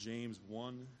James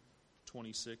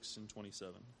 1:26 and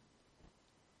 27.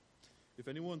 If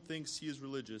anyone thinks he is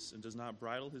religious and does not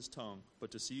bridle his tongue, but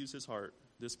deceives his heart,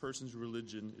 this person's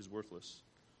religion is worthless.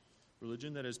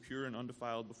 Religion that is pure and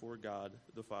undefiled before God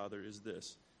the Father is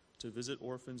this: to visit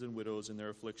orphans and widows in their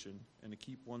affliction, and to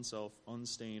keep oneself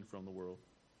unstained from the world.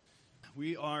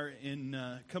 We are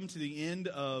come to the end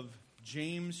of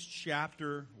James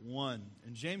chapter 1.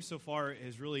 And James so far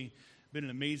has really been an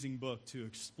amazing book to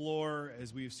explore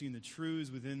as we have seen the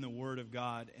truths within the Word of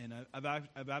God. And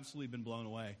I've absolutely been blown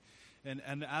away.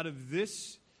 And out of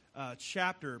this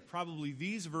chapter, probably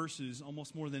these verses,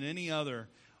 almost more than any other,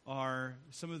 are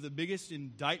some of the biggest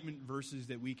indictment verses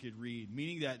that we could read.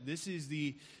 Meaning that this is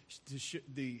the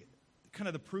kind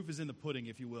of the proof is in the pudding,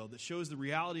 if you will, that shows the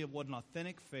reality of what an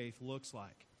authentic faith looks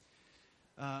like.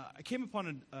 I came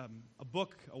upon a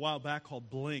book a while back called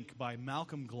Blink by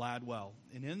Malcolm Gladwell.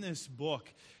 And in this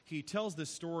book, he tells this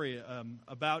story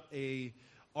about a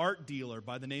art dealer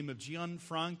by the name of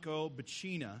Gianfranco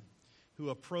Becina, who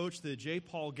approached the J.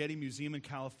 Paul Getty Museum in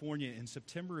California in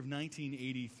September of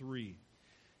 1983.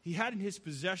 He had in his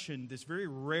possession this very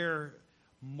rare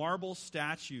marble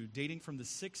statue dating from the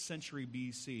 6th century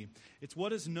BC. It's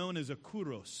what is known as a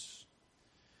kouros.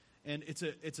 And it's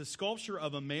a sculpture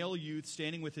of a male youth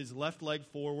standing with his left leg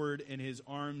forward and his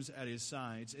arms at his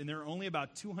sides. And there are only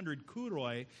about 200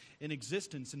 kouroi in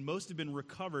existence, and most have been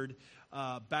recovered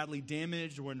badly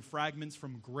damaged or in fragments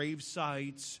from grave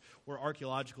sites or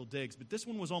archaeological digs. But this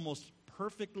one was almost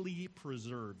perfectly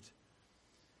preserved.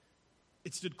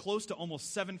 It stood close to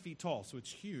almost 7 feet tall, so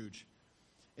it's huge.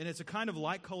 And it had a kind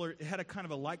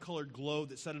of a light-colored glow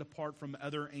that set it apart from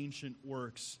other ancient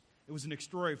works. It was an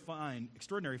extraordinary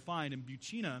find, and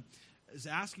Becina's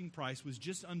asking price was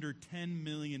just under $10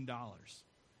 million. Now,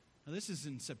 this is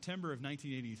in September of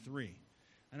 1983.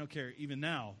 I don't care, even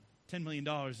now, $10 million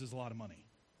is a lot of money.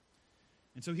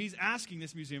 And so he's asking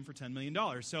this museum for $10 million.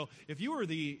 So if you were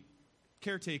the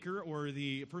caretaker or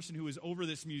the person who was over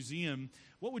this museum,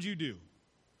 what would you do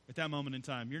at that moment in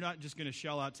time? You're not just going to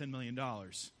shell out $10 million.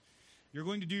 You're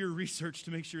going to do your research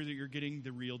to make sure that you're getting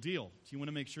the real deal. So you want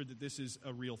to make sure that this is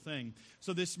a real thing.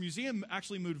 So this museum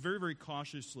actually moved very, very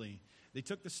cautiously. They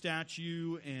took the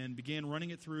statue and began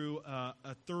running it through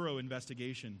a thorough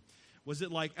investigation. Was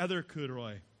it like other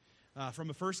kouroi? From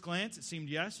a first glance, it seemed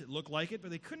yes, it looked like it,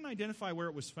 but they couldn't identify where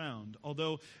it was found.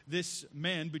 Although this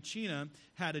man, Becina,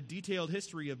 had a detailed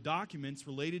history of documents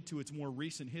related to its more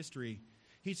recent history.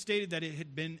 He stated that it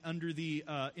had been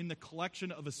in the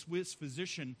collection of a Swiss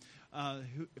physician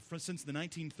since the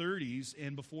 1930s,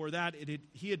 and before that,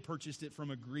 he had purchased it from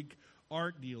a Greek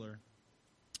art dealer.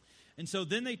 And so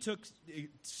then they took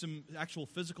some actual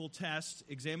physical tests,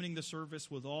 examining the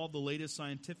surface with all the latest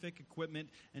scientific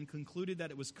equipment, and concluded that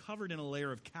it was covered in a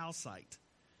layer of calcite,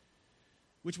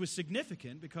 which was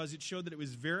significant because it showed that it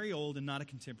was very old and not a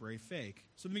contemporary fake.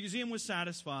 So the museum was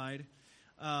satisfied.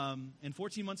 And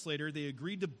 14 months later, they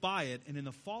agreed to buy it, and in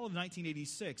the fall of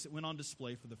 1986, it went on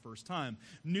display for the first time.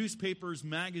 Newspapers,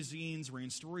 magazines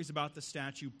ran stories about the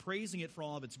statue, praising it for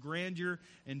all of its grandeur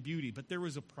and beauty. But there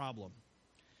was a problem.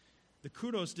 The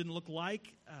kouros didn't look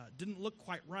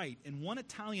quite right, and one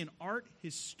Italian art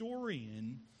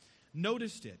historian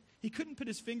noticed it. He couldn't put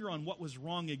his finger on what was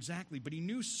wrong exactly, but he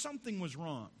knew something was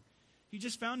wrong. He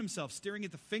just found himself staring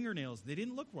at the fingernails. They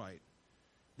didn't look right.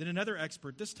 Then another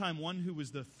expert, this time one who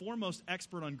was the foremost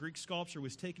expert on Greek sculpture,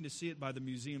 was taken to see it by the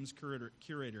museum's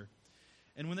curator.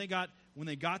 And when they got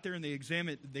there and they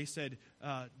examined it, they said,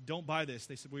 don't buy this.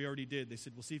 They said, we already did. They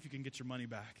said, we'll see if you can get your money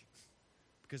back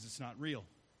because it's not real.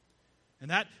 And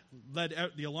that led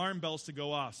the alarm bells to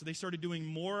go off. So they started doing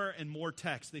more and more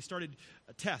tests. They started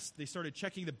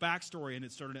checking the backstory, and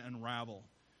it started to unravel.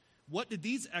 What did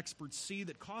these experts see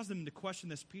that caused them to question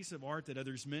this piece of art that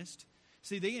others missed?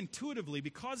 See, they intuitively,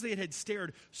 because they had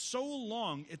stared so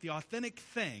long at the authentic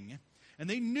thing, and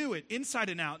they knew it inside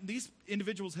and out, and these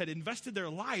individuals had invested their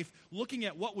life looking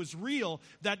at what was real,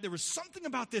 that there was something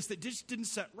about this that just didn't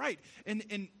set right.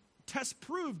 And tests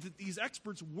proved that these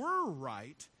experts were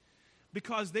right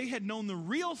because they had known the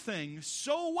real thing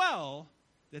so well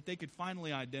that they could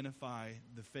finally identify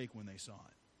the fake when they saw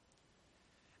it.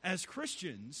 As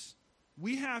Christians,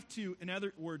 we have to, in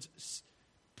other words,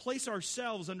 place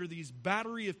ourselves under these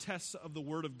battery of tests of the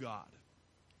Word of God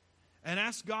and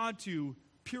ask God to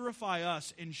purify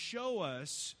us and show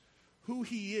us who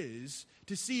He is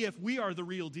to see if we are the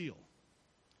real deal.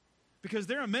 Because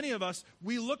there are many of us,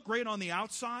 we look great on the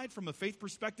outside from a faith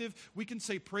perspective. We can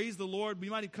say, praise the Lord. We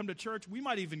might come to church. We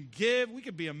might even give. We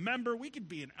could be a member. We could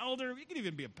be an elder. We could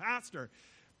even be a pastor.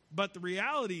 But the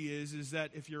reality is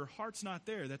that if your heart's not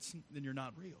there, then you're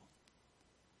not real.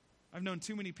 I've known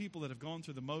too many people that have gone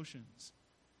through the motions.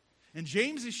 And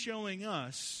James is showing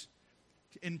us,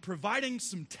 in providing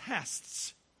some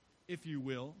tests, if you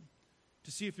will,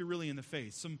 to see if you're really in the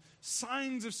faith, some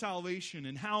signs of salvation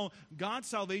and how God's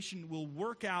salvation will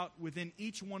work out within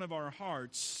each one of our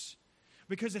hearts,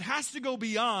 because it has to go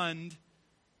beyond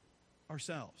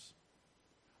ourselves.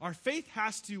 Our faith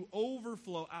has to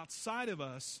overflow outside of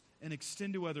us and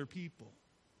extend to other people.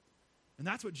 And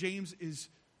that's what James is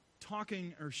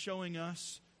talking or showing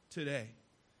us today.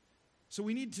 So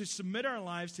we need to submit our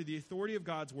lives to the authority of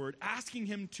God's word, asking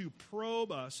him to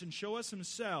probe us and show us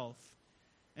himself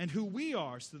and who we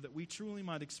are, so that we truly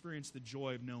might experience the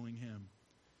joy of knowing him.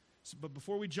 But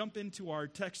before we jump into our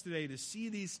text today to see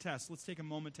these tests, let's take a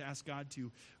moment to ask God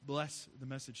to bless the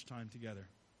message time together.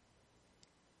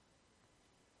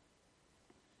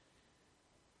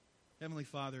 Heavenly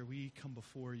Father, we come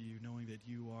before you knowing that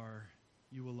you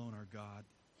alone are God.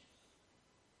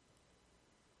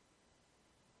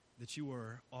 That you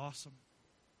are awesome,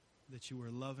 that you are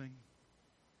loving,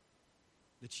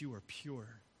 that you are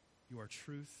pure, you are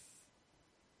truth,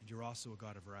 and you're also a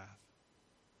God of wrath.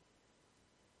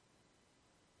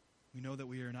 We know that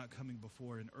we are not coming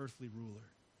before an earthly ruler,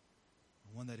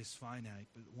 one that is finite,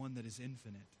 but one that is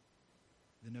infinite,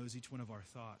 that knows each one of our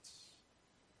thoughts,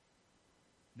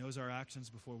 knows our actions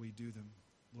before we do them.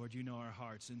 Lord, you know our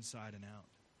hearts inside and out.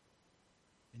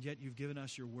 And yet you've given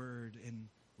us your word and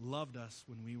loved us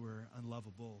when we were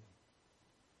unlovable.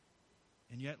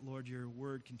 And yet, Lord, your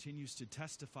word continues to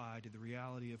testify to the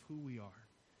reality of who we are.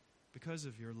 Because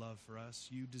of your love for us,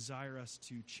 you desire us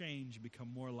to change,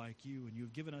 become more like you, and you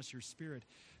have given us your Spirit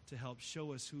to help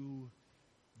show us who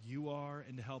you are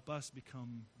and to help us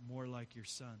become more like your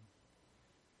Son.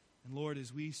 And Lord,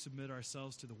 as we submit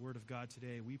ourselves to the Word of God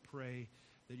today, we pray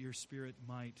that your Spirit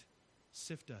might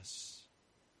sift us,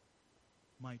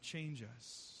 might change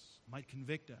us, might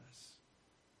convict us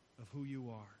of who you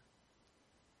are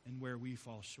and where we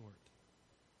fall short.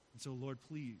 And so, Lord,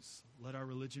 please let our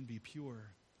religion be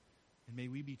pure, and may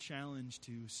we be challenged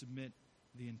to submit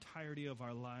the entirety of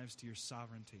our lives to your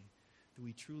sovereignty, that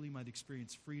we truly might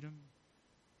experience freedom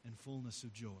and fullness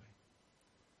of joy.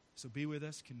 So be with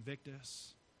us, convict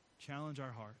us, challenge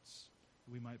our hearts,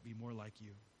 that we might be more like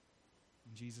you.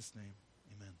 In Jesus' name,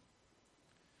 amen.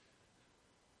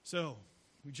 So,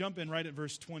 we jump in right at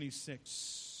verse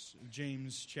 26 of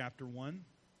James chapter 1.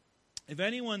 If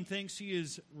anyone thinks he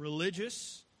is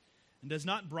religious and does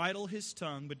not bridle his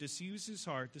tongue but deceives his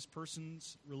heart, this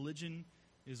person's religion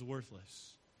is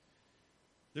worthless.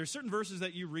 There are certain verses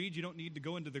that you read, you don't need to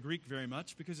go into the Greek very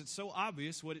much because it's so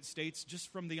obvious what it states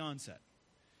just from the onset.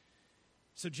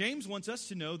 So James wants us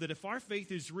to know that if our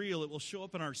faith is real, it will show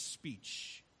up in our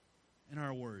speech, in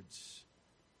our words.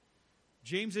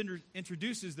 James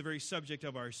introduces the very subject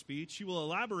of our speech. He will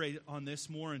elaborate on this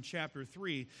more in chapter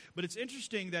 3, but it's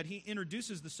interesting that he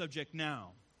introduces the subject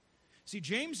now. See,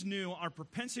 James knew our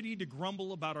propensity to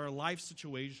grumble about our life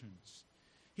situations.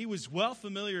 He was well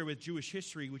familiar with Jewish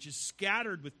history, which is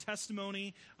scattered with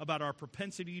testimony about our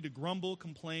propensity to grumble,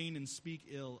 complain, and speak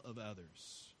ill of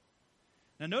others.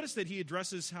 Now, notice that he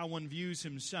addresses how one views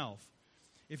himself.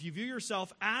 If you view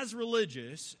yourself as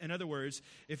religious, in other words,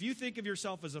 if you think of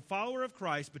yourself as a follower of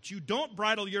Christ, but you don't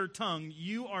bridle your tongue,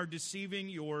 you are deceiving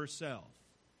yourself.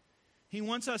 He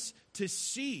wants us to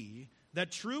see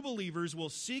that true believers will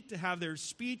seek to have their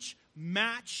speech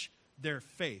match their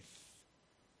faith.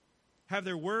 Have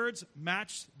their words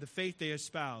match the faith they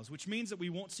espouse, which means that we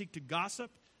won't seek to gossip,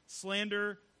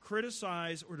 slander,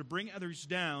 criticize, or to bring others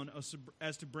down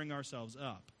as to bring ourselves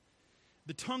up.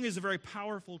 The tongue is a very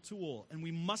powerful tool, and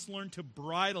we must learn to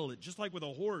bridle it, just like with a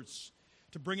horse,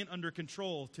 to bring it under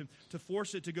control, to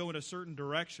force it to go in a certain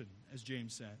direction, as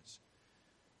James says.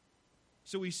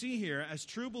 So we see here, as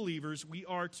true believers, we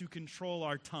are to control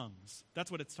our tongues.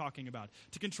 That's what it's talking about,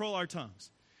 to control our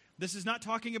tongues. This is not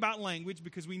talking about language,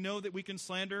 because we know that we can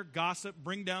slander, gossip,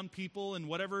 bring down people in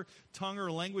whatever tongue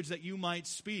or language that you might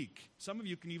speak. Some of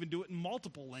you can even do it in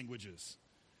multiple languages.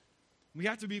 We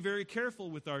have to be very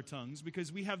careful with our tongues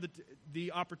because we have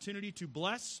the opportunity to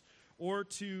bless or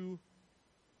to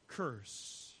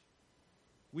curse.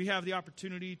 We have the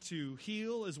opportunity to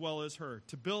heal as well as hurt,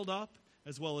 to build up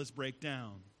as well as break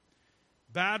down.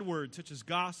 Bad words such as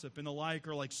gossip and the like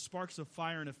are like sparks of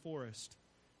fire in a forest.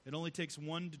 It only takes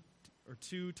one or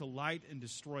two to light and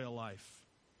destroy a life.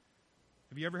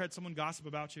 Have you ever had someone gossip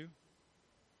about you?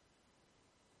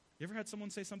 You ever had someone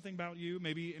say something about you?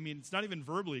 Maybe, it's not even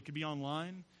verbally. It could be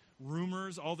online,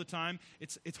 rumors all the time.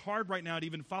 It's hard right now to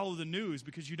even follow the news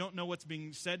because you don't know what's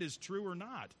being said is true or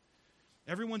not.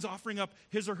 Everyone's offering up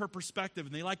his or her perspective,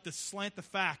 and they like to slant the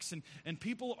facts, and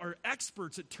people are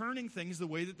experts at turning things the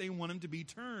way that they want them to be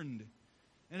turned.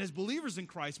 And as believers in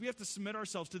Christ, we have to submit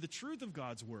ourselves to the truth of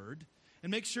God's word and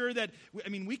make sure that,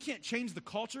 we can't change the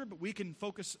culture, but we can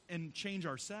focus and change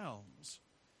ourselves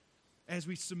as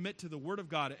we submit to the word of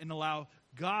God and allow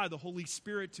God, the Holy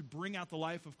Spirit, to bring out the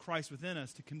life of Christ within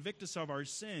us, to convict us of our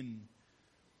sin,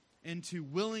 and to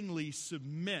willingly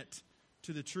submit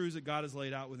to the truths that God has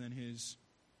laid out within his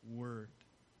word.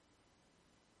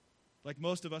 Like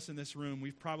most of us in this room,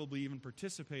 we've probably even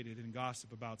participated in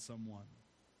gossip about someone.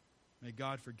 May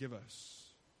God forgive us.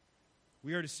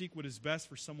 We are to seek what is best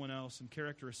for someone else, and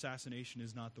character assassination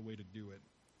is not the way to do it.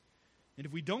 And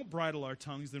if we don't bridle our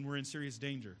tongues, then we're in serious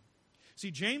danger. See,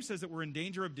 James says that we're in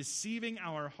danger of deceiving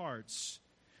our hearts.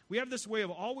 We have this way of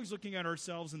always looking at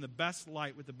ourselves in the best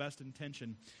light with the best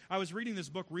intention. I was reading this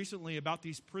book recently about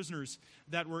these prisoners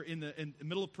that were in the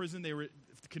middle of prison. They were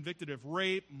convicted of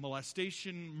rape,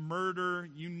 molestation, murder,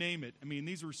 you name it.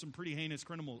 These were some pretty heinous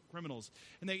criminals.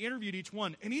 And they interviewed each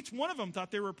one, and each one of them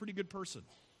thought they were a pretty good person.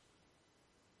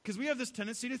 Because we have this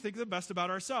tendency to think the best about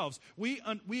ourselves. We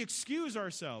excuse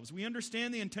ourselves. We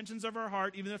understand the intentions of our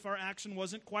heart, even if our action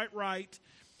wasn't quite right.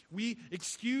 We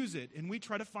excuse it, and we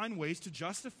try to find ways to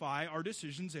justify our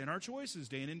decisions and our choices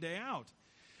day in and day out.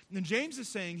 And James is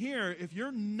saying here, if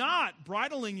you're not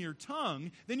bridling your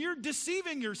tongue, then you're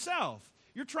deceiving yourself.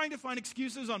 You're trying to find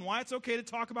excuses on why it's okay to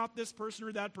talk about this person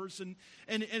or that person.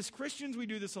 And as Christians, we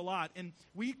do this a lot, and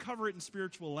we cover it in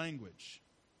spiritual language.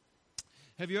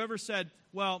 Have you ever said,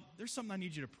 well, there's something I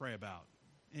need you to pray about,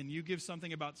 and you give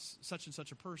something about such and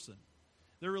such a person.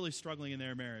 They're really struggling in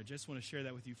their marriage. I just want to share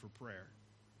that with you for prayer.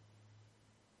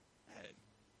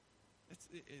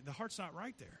 The heart's not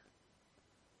right there.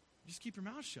 Just keep your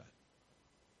mouth shut.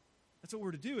 That's what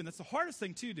we're to do, and that's the hardest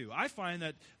thing to do. I find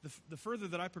that the further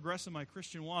that I progress in my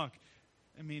Christian walk,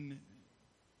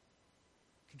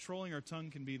 controlling our tongue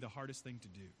can be the hardest thing to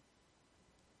do.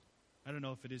 I don't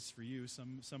know if it is for you.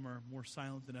 Some are more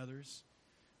silent than others,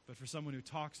 but for someone who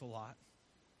talks a lot,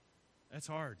 that's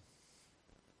hard.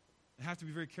 I have to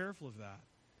be very careful of that.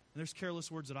 And there's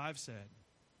careless words that I've said,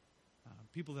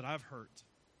 people that I've hurt.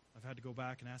 I've had to go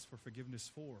back and ask for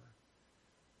forgiveness for.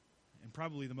 And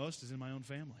probably the most is in my own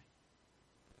family.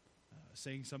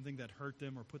 Saying something that hurt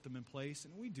them or put them in place.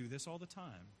 And we do this all the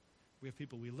time. We have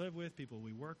people we live with, people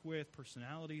we work with,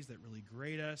 personalities that really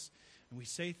grate us. And we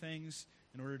say things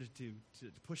in order to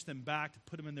push them back, to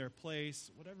put them in their place,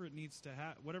 whatever it needs to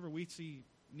whatever we see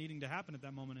needing to happen at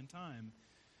that moment in time.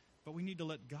 But we need to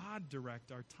let God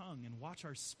direct our tongue and watch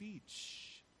our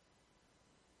speech.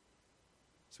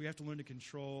 So we have to learn to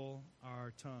control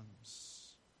our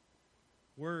tongues.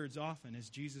 Words often, as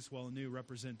Jesus well knew,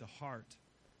 represent the heart.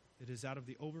 It is out of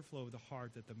the overflow of the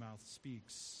heart that the mouth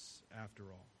speaks, after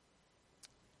all.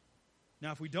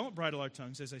 Now, if we don't bridle our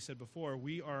tongues, as I said before,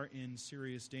 we are in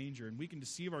serious danger, and we can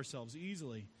deceive ourselves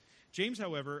easily. James,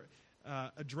 however,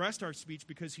 addressed our speech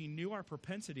because he knew our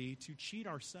propensity to cheat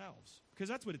ourselves. Because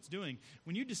that's what it's doing.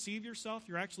 When you deceive yourself,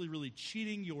 you're actually really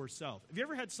cheating yourself. Have you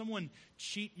ever had someone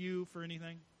cheat you for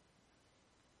anything?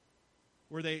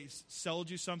 Where they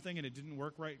sold you something and it didn't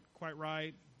work quite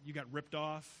right, you got ripped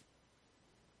off,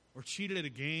 or cheated at a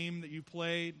game that you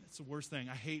played? It's the worst thing.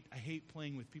 I hate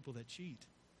playing with people that cheat.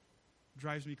 It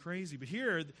drives me crazy. But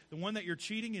here, the one that you're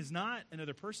cheating is not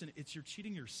another person, it's you're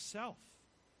cheating yourself.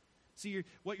 See,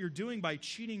 what you're doing by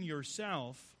cheating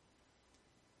yourself,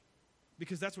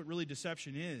 because that's what really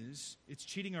deception is, it's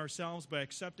cheating ourselves by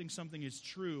accepting something is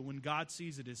true when God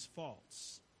sees it as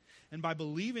false. And by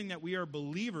believing that we are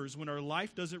believers when our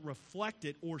life doesn't reflect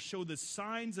it or show the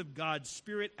signs of God's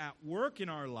Spirit at work in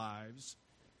our lives,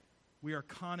 we are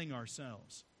conning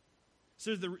ourselves.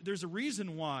 So there's a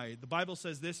reason why the Bible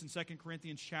says this in 2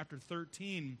 Corinthians chapter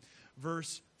 13,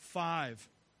 verse 5.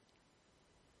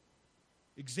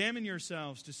 Examine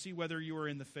yourselves to see whether you are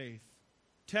in the faith.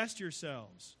 Test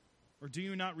yourselves. Or do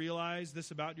you not realize this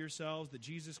about yourselves, that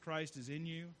Jesus Christ is in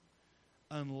you,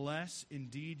 unless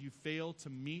indeed you fail to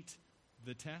meet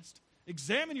the test?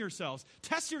 Examine yourselves.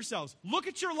 Test yourselves. Look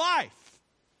at your life.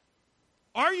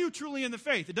 Are you truly in the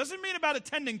faith? It doesn't mean about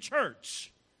attending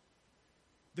church.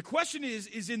 The question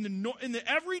is in the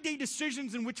everyday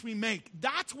decisions in which we make.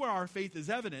 That's where our faith is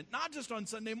evident, not just on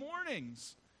Sunday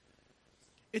mornings.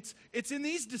 It's in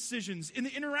these decisions, in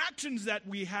the interactions that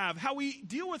we have, how we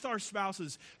deal with our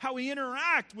spouses, how we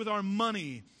interact with our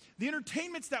money, the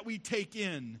entertainments that we take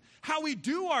in, how we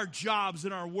do our jobs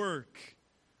and our work.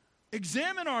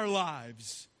 Examine our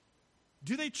lives.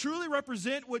 Do they truly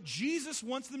represent what Jesus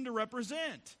wants them to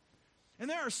represent? And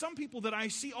there are some people that I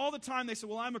see all the time, they say,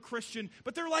 well, I'm a Christian,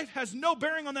 but their life has no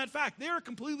bearing on that fact. They are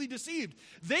completely deceived.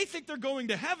 They think they're going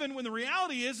to heaven when the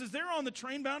reality is they're on the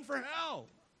train bound for hell.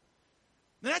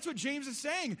 And that's what James is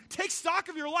saying. Take stock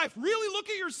of your life. Really look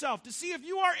at yourself to see if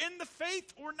you are in the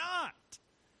faith or not.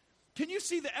 Can you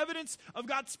see the evidence of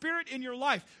God's Spirit in your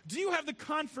life? Do you have the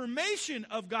confirmation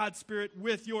of God's Spirit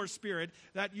with your spirit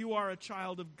that you are a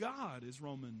child of God, as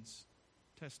Romans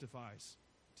testifies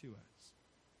to us?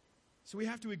 So we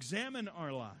have to examine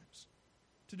our lives,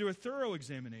 to do a thorough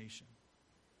examination.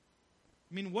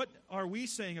 I mean, what are we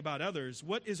saying about others?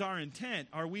 What is our intent?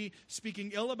 Are we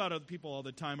speaking ill about other people all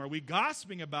the time? Are we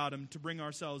gossiping about them to bring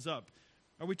ourselves up?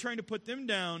 Are we trying to put them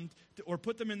down or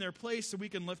put them in their place so we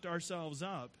can lift ourselves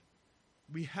up?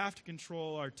 We have to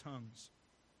control our tongues.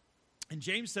 And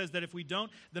James says that if we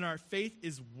don't, then our faith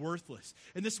is worthless.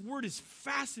 And this word is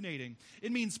fascinating.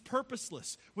 It means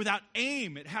purposeless, without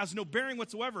aim. It has no bearing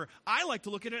whatsoever. I like to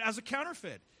look at it as a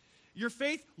counterfeit. Your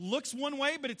faith looks one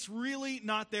way, but it's really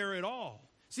not there at all.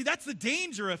 See, that's the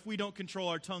danger if we don't control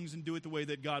our tongues and do it the way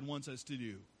that God wants us to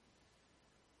do.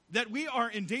 That we are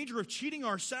in danger of cheating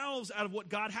ourselves out of what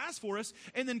God has for us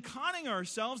and then conning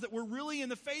ourselves that we're really in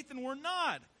the faith and we're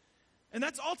not. And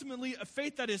that's ultimately a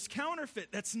faith that is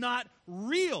counterfeit, that's not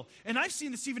real. And I've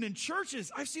seen this even in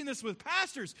churches. I've seen this with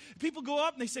pastors. People go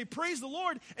up and they say, praise the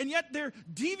Lord, and yet they're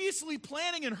deviously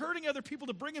planning and hurting other people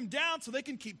to bring them down so they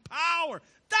can keep power.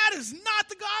 That is not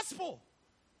the gospel.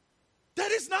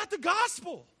 That is not the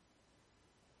gospel.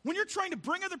 When you're trying to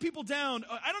bring other people down,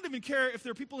 I don't even care if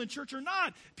they're people in church or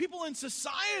not, people in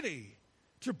society,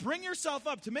 to bring yourself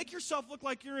up, to make yourself look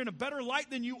like you're in a better light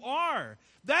than you are,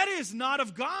 that is not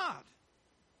of God.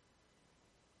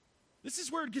 This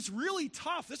is where it gets really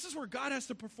tough. This is where God has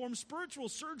to perform spiritual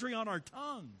surgery on our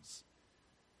tongues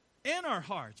and our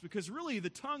hearts, because really the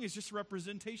tongue is just a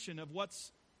representation of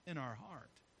what's in our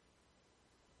heart.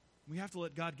 We have to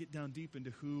let God get down deep into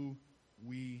who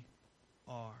we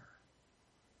are.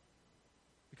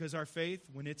 Because our faith,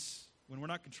 when we're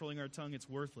not controlling our tongue, it's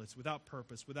worthless, without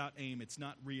purpose, without aim. It's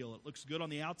not real. It looks good on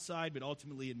the outside, but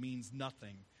ultimately it means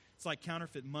nothing. It's like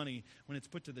counterfeit money. When it's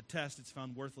put to the test, it's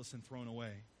found worthless and thrown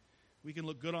away. We can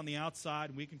look good on the outside,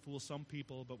 and we can fool some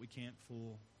people, but we can't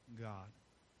fool God.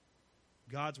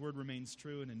 God's word remains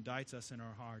true and indicts us in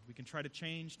our heart. We can try to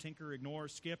change, tinker, ignore,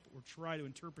 skip, or try to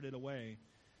interpret it away,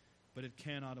 but it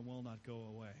cannot and will not go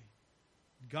away.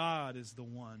 God is the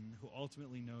one who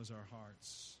ultimately knows our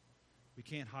hearts. We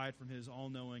can't hide from his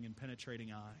all-knowing and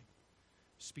penetrating eye.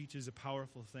 Speech is a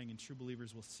powerful thing, and true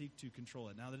believers will seek to control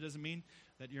it. Now, that doesn't mean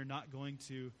that you're not going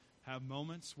to have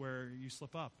moments where you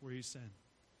slip up, where you sin.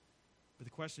 But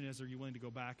the question is, are you willing to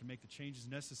go back and make the changes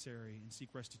necessary and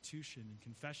seek restitution and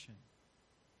confession?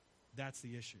 That's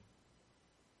the issue.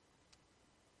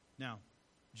 Now,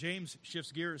 James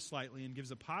shifts gears slightly and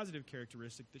gives a positive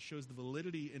characteristic that shows the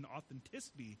validity and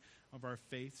authenticity of our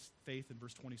faith in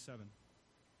verse 27.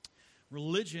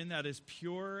 Religion that is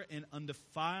pure and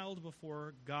undefiled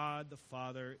before God the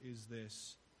Father is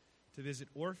this: to visit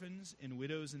orphans and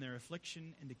widows in their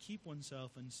affliction and to keep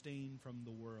oneself unstained from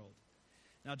the world.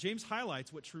 Now, James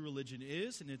highlights what true religion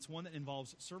is, and it's one that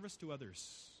involves service to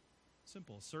others.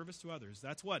 Simple, service to others.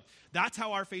 That's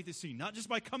how our faith is seen. Not just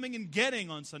by coming and getting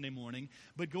on Sunday morning,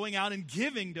 but going out and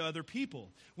giving to other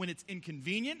people. When it's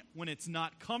inconvenient, when it's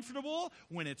not comfortable,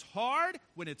 when it's hard,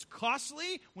 when it's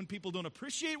costly, when people don't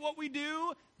appreciate what we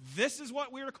do, this is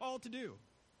what we are called to do.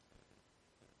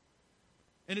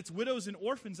 And it's widows and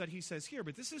orphans that he says here,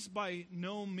 but this is by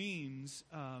no means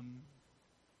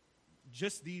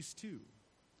just these two.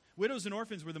 Widows and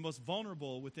orphans were the most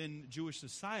vulnerable within Jewish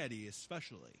society,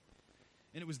 especially.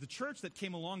 And it was the church that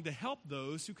came along to help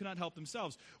those who could not help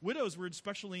themselves. Widows were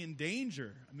especially in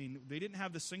danger. I mean, they didn't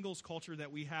have the singles culture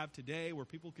that we have today where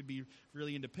people could be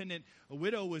really independent. A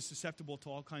widow was susceptible to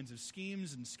all kinds of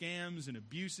schemes and scams and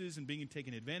abuses and being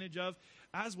taken advantage of,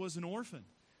 as was an orphan.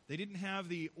 They didn't have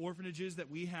the orphanages that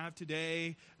we have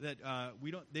today. They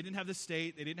didn't have the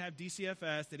state. They didn't have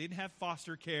DCFS. They didn't have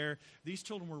foster care. These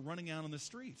children were running out on the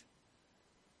street.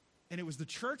 And it was the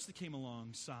church that came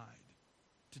alongside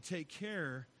to take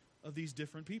care of these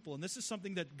different people. And this is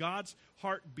something that God's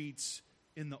heart beats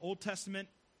in the Old Testament,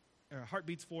 or heart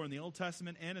beats for in the Old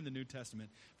Testament and in the New Testament.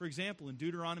 For example, in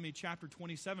Deuteronomy chapter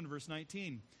 27, verse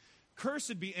 19,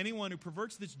 cursed be anyone who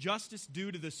perverts this justice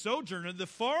due to the sojourner, the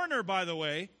foreigner, by the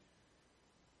way,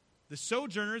 the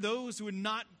sojourner, those who would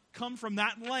not come from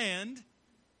that land.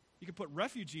 You could put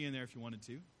refugee in there if you wanted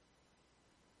to.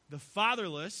 The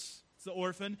fatherless, It's the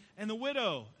orphan and the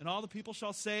widow. And all the people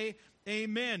shall say,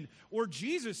 amen. Or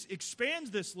Jesus expands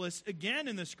this list again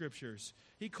in the Scriptures.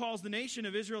 He calls the nation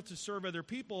of Israel to serve other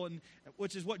people, and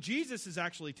which is what Jesus is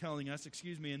actually telling us,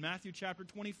 in Matthew chapter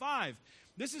 25.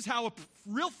 This is how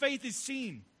real faith is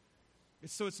seen.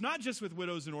 So it's not just with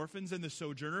widows and orphans and the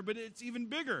sojourner, but it's even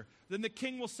bigger. Then the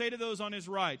king will say to those on his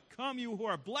right, come, you who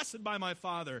are blessed by my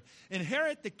Father,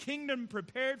 inherit the kingdom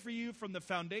prepared for you from the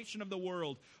foundation of the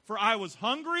world. For I was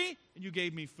hungry, and you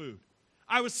gave me food.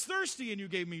 I was thirsty, and you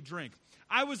gave me drink.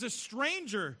 I was a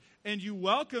stranger, and you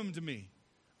welcomed me.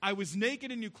 I was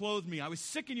naked, and you clothed me. I was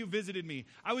sick, and you visited me.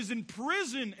 I was in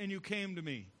prison, and you came to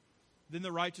me. Then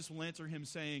the righteous will answer him,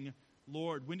 saying,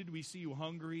 Lord, when did we see you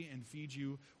hungry and feed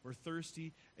you, or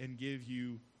thirsty and give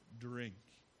you drink?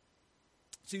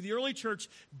 See, the early church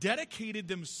dedicated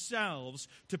themselves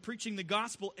to preaching the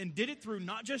gospel and did it through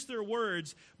not just their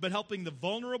words, but helping the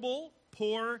vulnerable,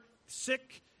 poor,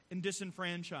 sick, and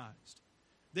disenfranchised.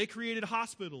 They created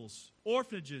hospitals,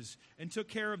 orphanages, and took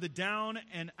care of the down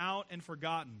and out and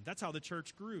forgotten. That's how the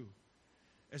church grew.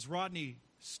 As Rodney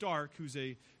Stark, who's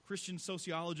a Christian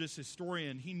sociologist,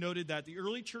 historian, he noted that the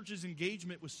early church's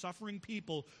engagement with suffering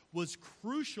people was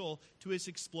crucial to its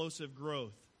explosive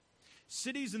growth.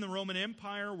 Cities in the Roman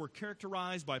Empire were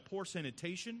characterized by poor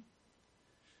sanitation,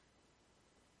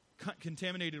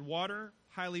 contaminated water,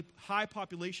 high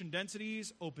population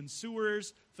densities, open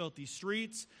sewers, filthy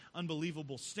streets,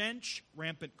 unbelievable stench,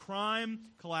 rampant crime,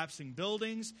 collapsing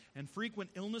buildings, and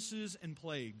frequent illnesses and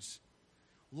plagues.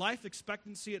 Life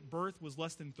expectancy at birth was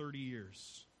less than 30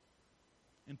 years,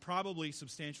 and probably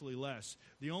substantially less.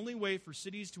 The only way for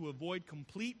cities to avoid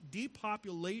complete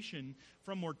depopulation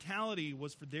from mortality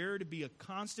was for there to be a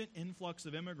constant influx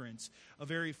of immigrants, a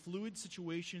very fluid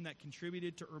situation that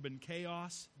contributed to urban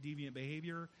chaos, deviant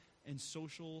behavior, and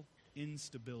social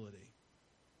instability.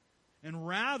 And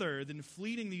rather than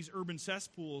fleeing these urban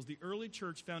cesspools, the early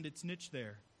church found its niche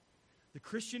there. The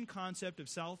Christian concept of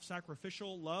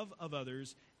self-sacrificial love of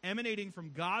others emanating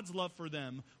from God's love for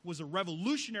them was a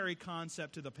revolutionary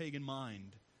concept to the pagan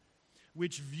mind,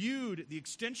 which viewed the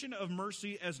extension of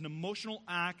mercy as an emotional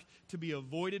act to be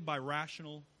avoided by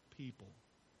rational people.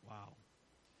 Wow.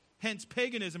 Hence,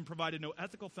 paganism provided no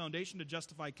ethical foundation to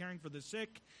justify caring for the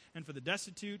sick and for the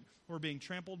destitute who were being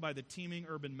trampled by the teeming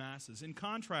urban masses. In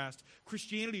contrast,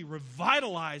 Christianity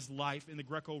revitalized life in the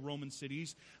Greco-Roman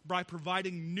cities by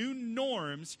providing new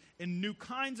norms and new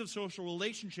kinds of social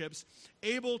relationships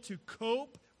able to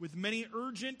cope with many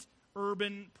urgent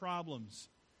urban problems.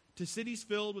 To cities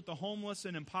filled with the homeless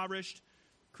and impoverished,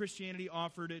 Christianity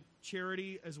offered it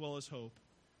charity as well as hope.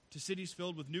 To cities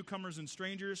filled with newcomers and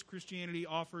strangers, Christianity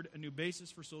offered a new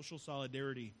basis for social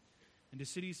solidarity. And to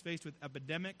cities faced with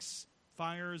epidemics,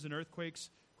 fires, and earthquakes,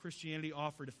 Christianity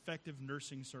offered effective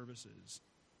nursing services.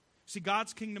 See,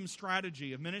 God's kingdom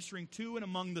strategy of ministering to and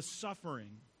among the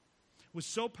suffering was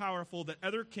so powerful that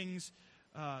other kings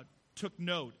took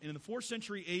note. And in the 4th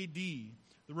century A.D.,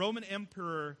 the Roman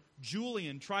Emperor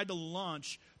Julian tried to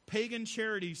launch pagan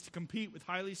charities to compete with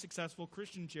highly successful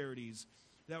Christian charities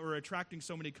that were attracting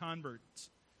so many converts.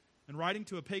 And writing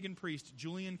to a pagan priest,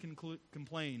 Julian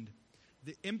complained,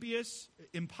 the impious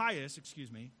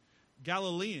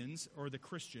Galileans, or the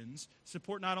Christians,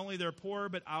 support not only their poor,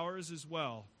 but ours as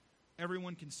well.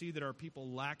 Everyone can see that our people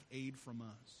lack aid from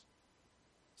us.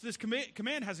 So this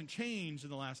command hasn't changed in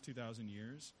the last 2,000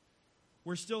 years.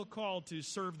 We're still called to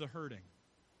serve the hurting.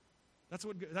 That's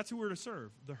who we're to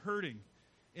serve, the hurting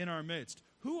in our midst.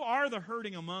 Who are the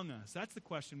hurting among us? That's the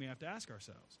question we have to ask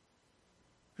ourselves.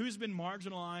 Who's been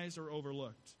marginalized or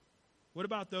overlooked? What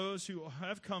about those who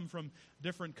have come from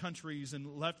different countries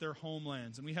and left their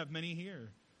homelands? And we have many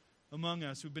here among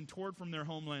us who've been torn from their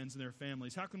homelands and their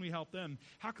families. How can we help them?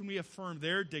 How can we affirm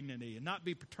their dignity and not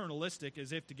be paternalistic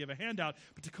as if to give a handout,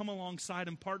 but to come alongside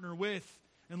and partner with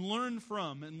and learn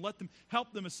from and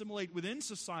help them assimilate within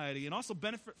society and also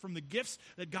benefit from the gifts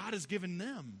that God has given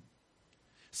them?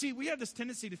 See, we have this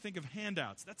tendency to think of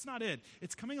handouts. That's not it.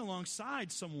 It's coming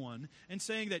alongside someone and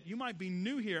saying that you might be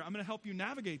new here. I'm going to help you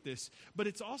navigate this. But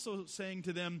it's also saying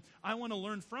to them, I want to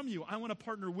learn from you. I want to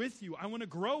partner with you. I want to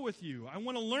grow with you. I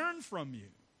want to learn from you.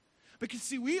 Because,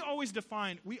 see, we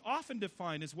often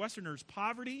define as Westerners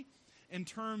poverty in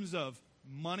terms of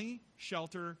money,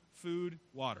 shelter, food,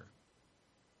 water.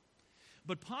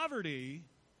 But poverty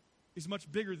is much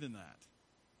bigger than that.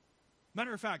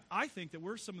 Matter of fact, I think that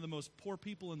we're some of the most poor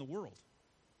people in the world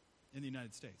in the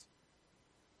United States.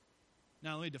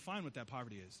 Now, let me define what that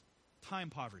poverty is. Time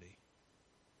poverty.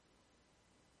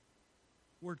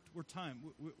 We're time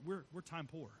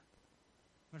poor.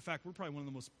 Matter of fact, we're probably one of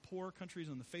the most poor countries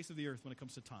on the face of the earth when it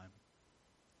comes to time.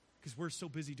 because we're so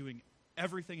busy doing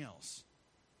everything else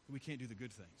that we can't do the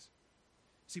good things.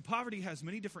 See, poverty has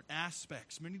many different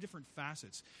aspects, many different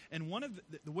facets. And one of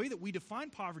the way that we define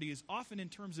poverty is often in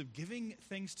terms of giving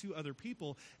things to other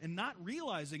people and not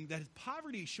realizing that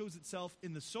poverty shows itself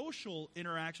in the social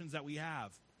interactions that we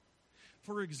have.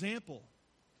 For example,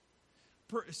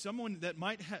 someone that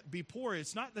might be poor,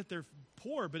 it's not that they're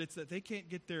poor, but it's that they can't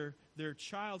get their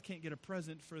child can't get a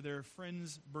present for their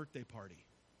friend's birthday party.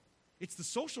 It's the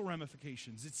social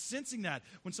ramifications. It's sensing that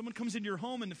when someone comes into your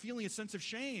home and feeling a sense of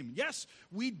shame. Yes,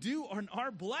 we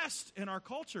are blessed in our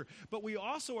culture, but we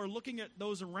also are looking at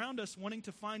those around us wanting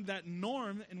to find that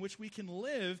norm in which we can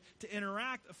live to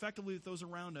interact effectively with those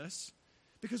around us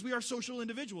because we are social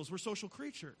individuals. We're social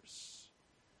creatures.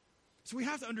 So we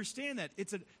have to understand that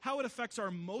how it affects our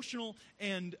emotional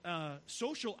and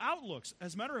social outlooks.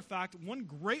 As a matter of fact, one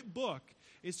great book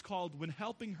is called When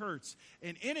Helping Hurts.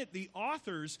 And in it, the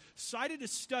authors cited a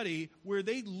study where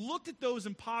they looked at those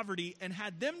in poverty and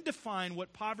had them define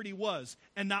what poverty was.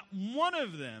 And not one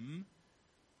of them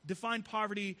defined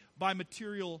poverty by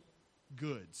material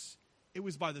goods. It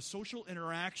was by the social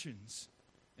interactions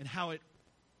and how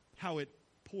it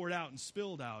poured out and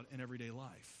spilled out in everyday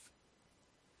life.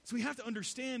 So we have to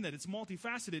understand that it's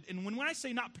multifaceted. And when I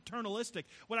say not paternalistic,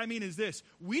 what I mean is this.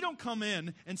 We don't come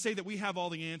in and say that we have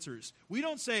all the answers. We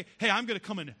don't say, hey, I'm going to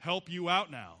come and help you out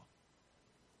now.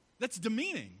 That's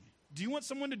demeaning. Do you want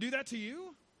someone to do that to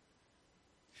you?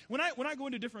 When I go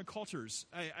into different cultures,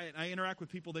 I interact with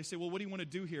people, they say, well, what do you want to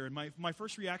do here? And my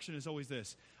first reaction is always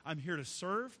this. I'm here to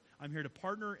serve. I'm here to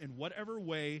partner in whatever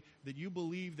way that you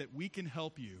believe that we can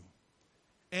help you.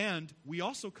 And we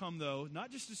also come, though, not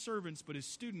just as servants, but as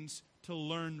students to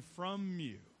learn from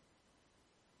you.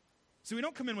 So we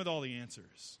don't come in with all the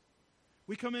answers.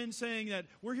 We come in saying that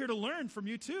we're here to learn from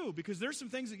you, too, because there's some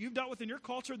things that you've dealt with in your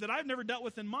culture that I've never dealt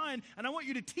with in mine, and I want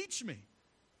you to teach me.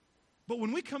 But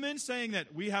when we come in saying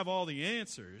that we have all the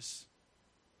answers,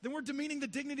 then we're demeaning the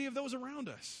dignity of those around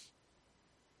us.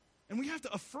 And we have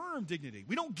to affirm dignity.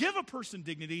 We don't give a person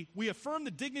dignity. We affirm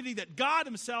the dignity that God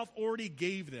himself already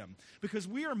gave them. Because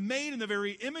we are made in the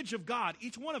very image of God,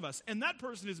 each one of us. And that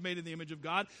person is made in the image of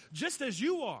God just as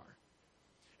you are.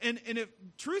 And if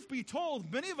truth be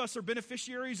told, many of us are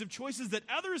beneficiaries of choices that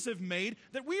others have made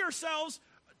that we ourselves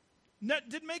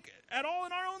didn't make at all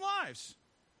in our own lives.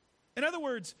 In other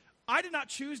words, I did not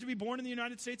choose to be born in the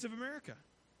United States of America.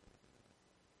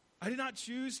 I did not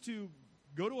choose to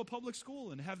go to a public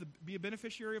school and be a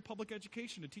beneficiary of public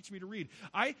education to teach me to read.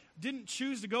 I didn't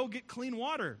choose to go get clean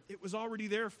water. It was already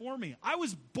there for me. I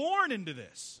was born into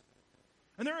this.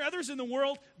 And there are others in the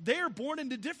world, they are born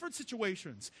into different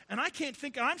situations. And I can't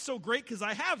think I'm so great because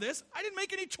I have this. I didn't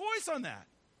make any choice on that.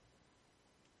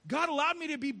 God allowed me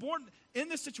to be born in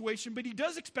this situation, but he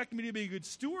does expect me to be a good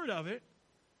steward of it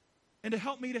and to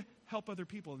help other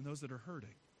people and those that are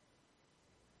hurting.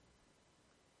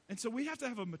 And so we have to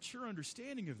have a mature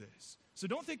understanding of this. So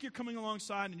don't think you're coming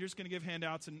alongside and you're just going to give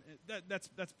handouts, and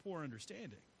that's poor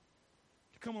understanding.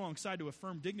 To come alongside to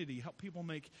affirm dignity, help people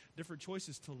make different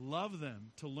choices, to love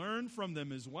them, to learn from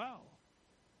them as well,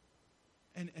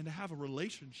 and to have a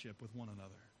relationship with one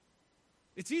another.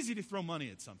 It's easy to throw money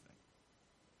at something.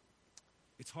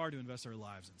 It's hard to invest our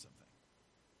lives in something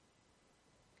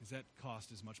because that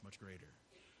cost is much, much greater.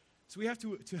 So we have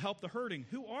to help the hurting.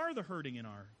 Who are the hurting in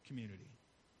our community?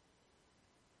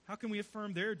 How can we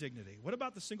affirm their dignity? What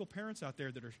about the single parents out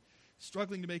there that are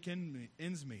struggling to make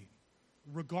ends meet,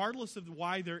 regardless of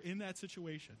why they're in that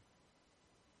situation?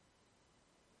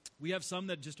 We have some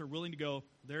that just are willing to go,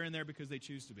 they're in there because they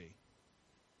choose to be.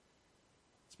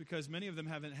 It's because many of them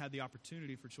haven't had the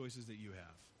opportunity for choices that you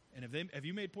have. And have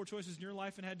you made poor choices in your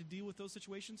life and had to deal with those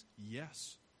situations?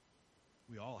 Yes,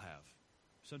 we all have.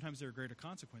 Sometimes there are greater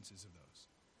consequences of those.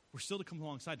 We're still to come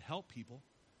alongside and help people.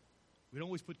 We don't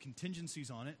always put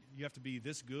contingencies on it. You have to be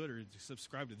this good or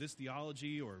subscribe to this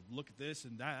theology or look at this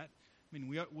and that. I mean,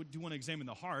 we do want to examine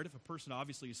the heart. If a person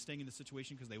obviously is staying in the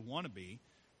situation because they want to be,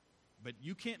 but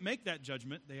you can't make that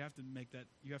judgment. They have to make that.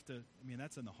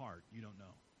 That's in the heart. You don't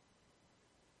know.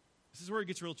 This is where it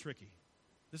gets real tricky.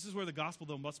 This is where the gospel,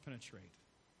 though, must penetrate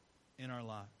in our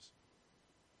lives.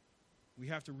 We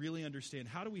have to really understand,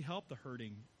 how do we help the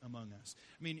hurting among us?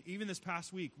 I mean, even this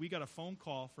past week, we got a phone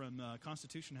call from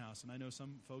Constitution House, and I know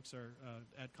some folks are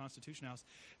at Constitution House.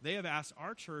 They have asked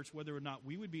our church whether or not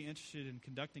we would be interested in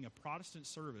conducting a Protestant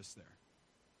service there.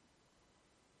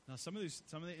 Now, some of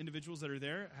the individuals that are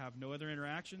there have no other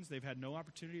interactions. They've had no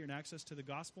opportunity or access to the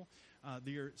gospel.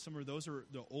 Some of those are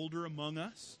the older among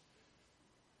us.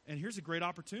 And here's a great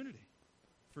opportunity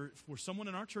for someone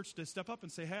in our church to step up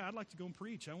and say, hey, I'd like to go and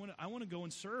preach. I want to go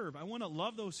and serve. I want to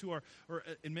love those who are, or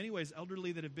in many ways,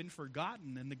 elderly that have been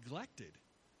forgotten and neglected.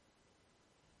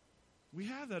 We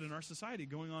have that in our society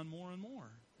going on more and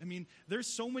more. I mean, there's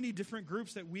so many different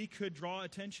groups that we could draw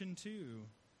attention to.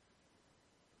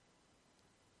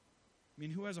 I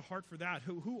mean, who has a heart for that?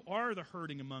 Who are the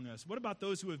hurting among us? What about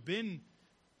those who have been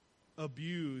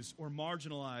abused or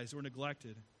marginalized or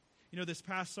neglected? You know, this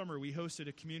past summer we hosted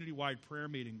a community-wide prayer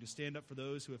meeting to stand up for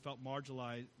those who have felt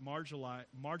marginalized,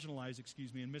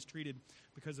 and mistreated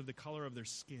because of the color of their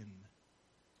skin.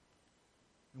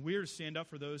 And we are to stand up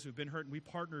for those who have been hurt, and we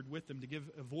partnered with them to give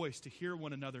a voice, to hear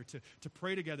one another, to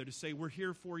pray together, to say, we're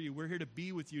here for you, we're here to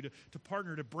be with you, to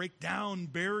partner, to break down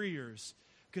barriers.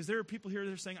 Because there are people here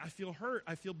that are saying, I feel hurt,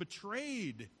 I feel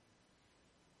betrayed.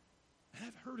 And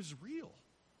that hurt is real.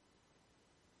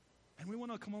 And we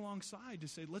want to come alongside to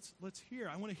say, let's hear.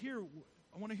 I want to hear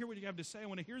what you have to say. I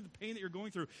want to hear the pain that you're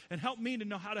going through, and help me to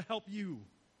know how to help you.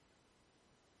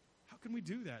 How can we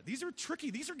do that? These are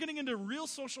tricky. These are getting into real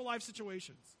social life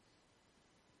situations.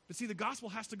 But see, the gospel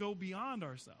has to go beyond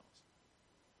ourselves.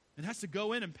 It has to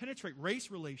go in and penetrate race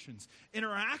relations,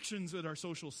 interactions with our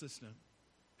social system.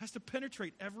 It has to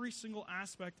penetrate every single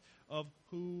aspect of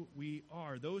who we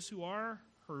are. Those who are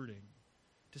hurting.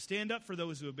 To stand up for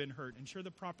those who have been hurt. Ensure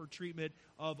the proper treatment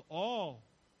of all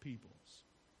peoples.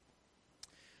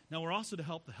 Now we're also to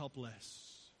help the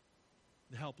helpless.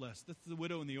 The helpless. That's the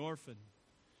widow and the orphan.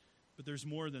 But there's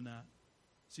more than that.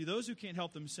 See, those who can't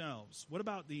help themselves. What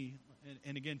about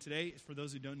and again, today, for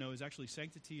those who don't know, is actually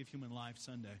Sanctity of Human Life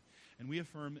Sunday. And we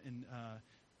affirm in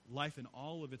life in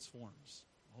all of its forms.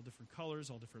 All different colors,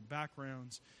 all different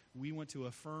backgrounds. We want to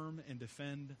affirm and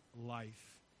defend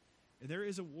life. And there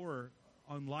is a war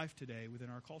on life today within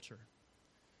our culture.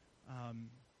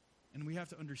 And we have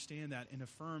to understand that and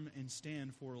affirm and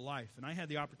stand for life. And I had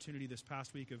the opportunity this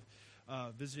past week of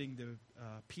visiting the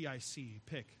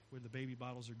PIC, where the baby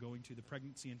bottles are going to, the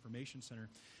Pregnancy Information Center,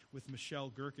 with Michelle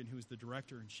Gherkin, who is the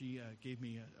director, and she gave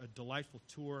me a delightful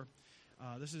tour.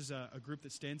 This is a group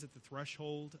that stands at the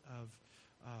threshold of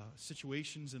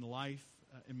situations in life,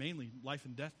 and mainly life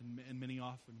and death in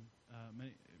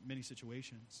many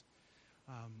situations.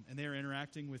 And they are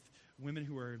interacting with women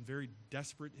who are in very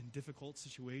desperate and difficult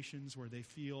situations where they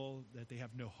feel that they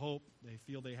have no hope, they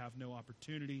feel they have no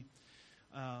opportunity.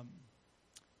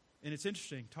 And it's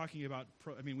interesting, talking about,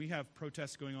 we have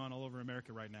protests going on all over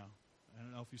America right now. I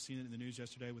don't know if you've seen it in the news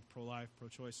yesterday with pro-life,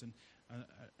 pro-choice, and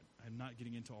I'm not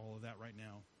getting into all of that right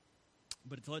now.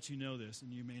 But to let you know this,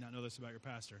 and you may not know this about your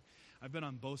pastor, I've been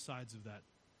on both sides of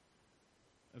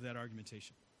that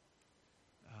argumentation.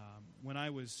 When I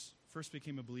first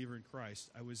became a believer in Christ,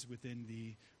 I was within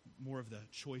more of the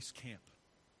choice camp.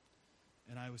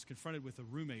 And I was confronted with a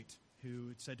roommate who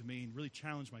had said to me and really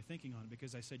challenged my thinking on it,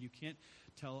 because I said, you can't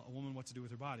tell a woman what to do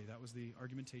with her body. That was the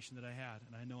argumentation that I had.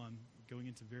 And I know I'm going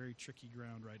into very tricky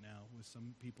ground right now with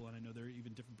some people, and I know there are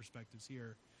even different perspectives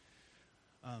here.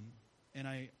 And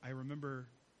I remember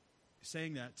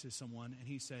saying that to someone, and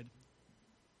he said,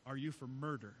 are you for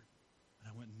murder?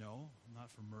 And I went, no, I'm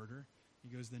not for murder. He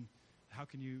goes, then how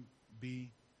can you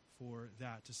be for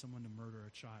that, to someone to murder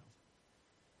a child?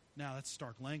 Now, that's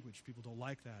stark language. People don't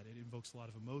like that. It invokes a lot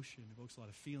of emotion, invokes a lot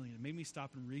of feeling. It made me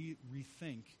stop and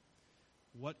rethink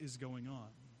what is going on.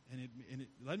 And it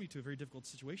led me to a very difficult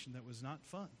situation that was not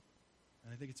fun.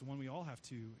 And I think it's one we all have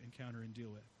to encounter and deal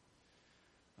with.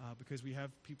 Because we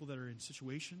have people that are in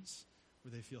situations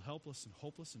where they feel helpless and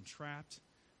hopeless and trapped.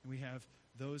 And we have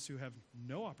those who have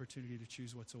no opportunity to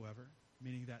choose whatsoever,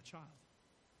 meaning that child.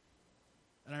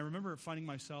 And I remember finding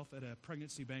myself at a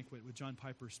pregnancy banquet with John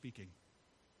Piper speaking.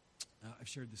 I've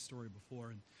shared this story before.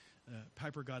 And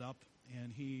Piper got up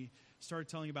and he started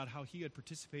telling about how he had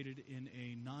participated in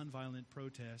a nonviolent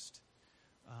protest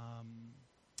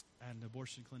at an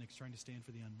abortion clinic trying to stand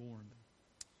for the unborn.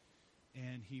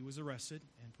 And he was arrested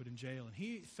and put in jail. And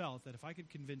he felt that if I could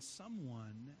convince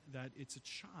someone that it's a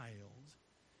child,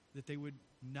 that they would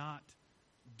not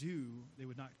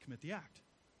commit the act.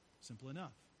 Simple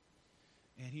enough.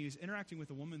 And he was interacting with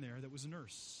a woman there that was a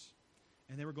nurse.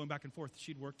 And they were going back and forth.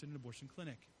 She'd worked in an abortion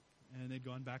clinic. And they'd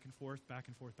gone back and forth, back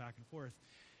and forth, back and forth.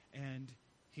 And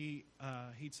he'd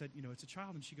said, it's a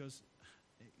child. And she goes,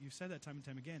 you've said that time and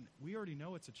time again. We already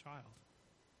know it's a child.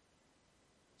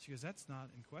 She goes, that's not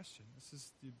in question. This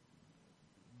is the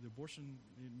abortion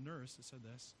nurse that said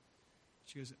this.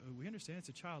 She goes, we understand it's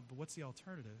a child, but what's the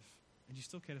alternative? And you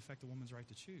still can't affect a woman's right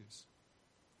to choose.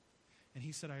 And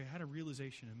he said, I had a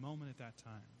realization, a moment at that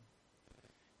time.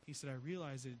 He said, I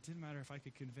realized that it didn't matter if I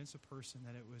could convince a person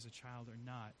that it was a child or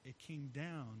not. It came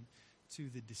down to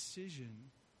the decision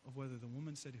of whether the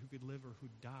woman said who could live or who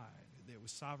died. It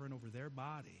was sovereign over their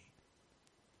body.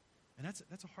 And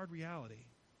that's a hard reality,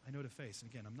 I know, to face.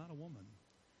 And again, I'm not a woman,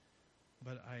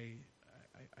 but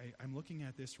I'm looking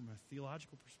at this from a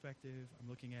theological perspective.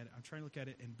 I'm trying to look at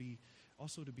it and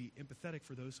to be empathetic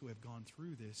for those who have gone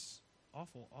through this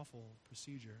awful, awful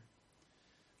procedure,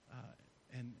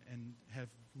 and have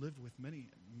lived with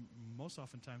most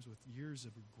oftentimes with years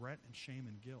of regret and shame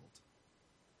and guilt.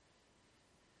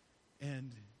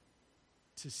 And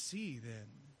to see then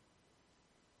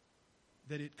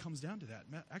that it comes down to that.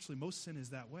 Actually, most sin is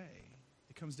that way.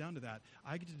 It comes down to that.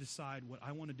 I get to decide what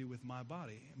I want to do with my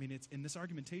body. I mean, this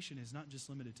argumentation is not just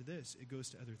limited to this. It goes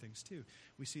to other things too.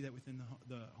 We see that within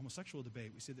the homosexual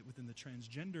debate. We see that within the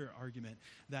transgender argument,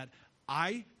 that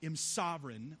I am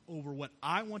sovereign over what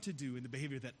I want to do and the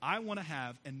behavior that I want to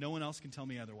have, and no one else can tell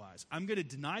me otherwise. I'm going to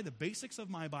deny the basics of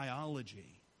my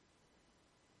biology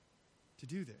to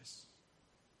do this.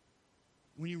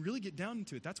 When you really get down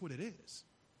into it, that's what it is.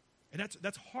 And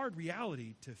that's hard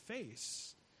reality to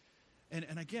face. And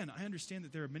again, I understand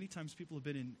that there are many times people have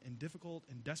been in difficult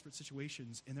and desperate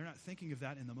situations, and they're not thinking of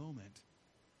that in the moment.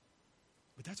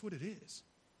 But that's what it is.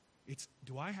 It's,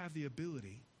 do I have the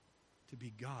ability to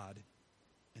be God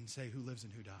and say who lives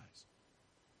and who dies?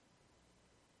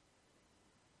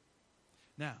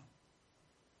 Now,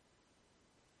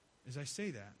 as I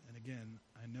say that, and again,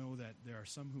 I know that there are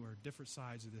some who are different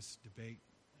sides of this debate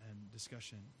and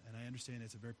discussion, and I understand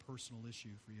it's a very personal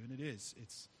issue for you, and it is.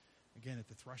 It's, again, at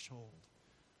the threshold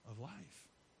of life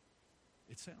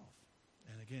itself.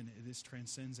 And again, this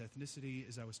transcends ethnicity.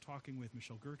 As I was talking with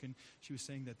Michelle Gherkin, she was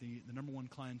saying that the number one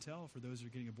clientele for those who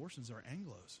are getting abortions are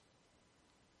Anglos.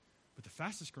 But the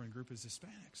fastest growing group is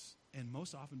Hispanics, and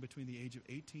most often between the age of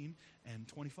 18 and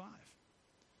 25.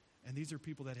 And these are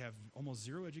people that have almost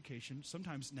zero education,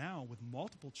 sometimes now with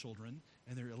multiple children,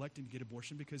 and they're electing to get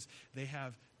abortion because they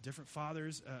have different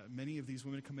fathers. Many of these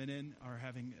women coming in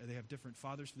they have different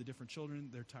fathers for the different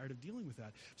children. They're tired of dealing with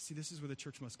that. See, this is where the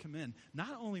church must come in.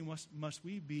 Not only must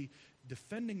we be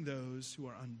defending those who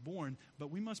are unborn, but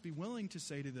we must be willing to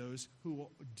say to those who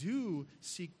do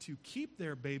seek to keep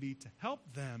their baby to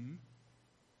help them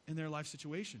in their life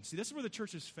situation. See, this is where the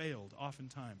church has failed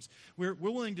oftentimes. We're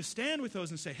willing to stand with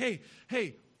those and say,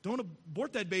 hey, don't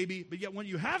abort that baby, but yet when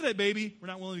you have that baby, we're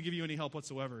not willing to give you any help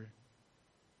whatsoever.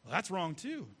 Well, that's wrong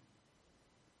too.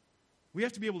 We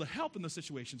have to be able to help in those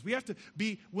situations. We have to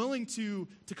be willing to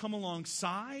come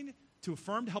alongside, to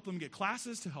affirm, to help them get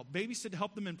classes, to help babysit, to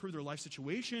help them improve their life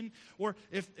situation. Or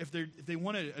if they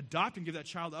want to adopt and give that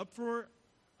child up for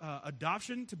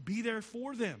adoption, to be there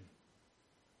for them.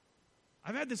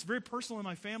 I've had this very personal in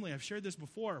my family. I've shared this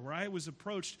before, where I was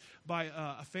approached by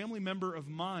a family member of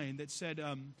mine that said,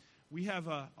 we have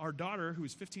our daughter who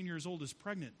is 15 years old is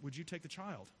pregnant. Would you take the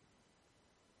child?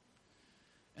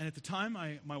 And at the time,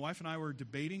 my wife and I were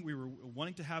debating. We were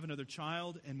wanting to have another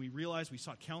child, and we realized we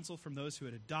sought counsel from those who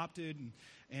had adopted.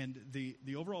 And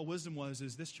the overall wisdom was,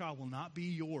 this child will not be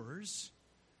yours.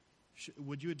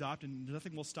 Would you adopt? And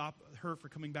nothing will stop her from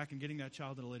coming back and getting that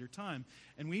child at a later time.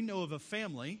 And we know of a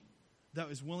family that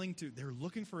is willing to, they're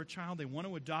looking for a child, they want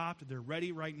to adopt, they're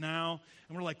ready right now,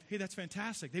 and we're like, hey, that's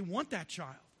fantastic. They want that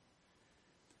child.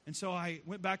 And so I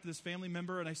went back to this family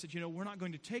member, and I said, we're not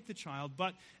going to take the child,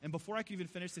 and before I could even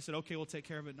finish, they said, okay, we'll take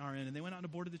care of it in our end, and they went out and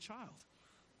aborted the child.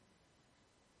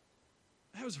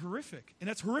 That was horrific, and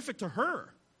that's horrific to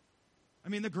her. I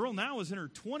mean, the girl now is in her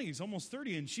 20s, almost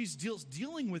 30, and she's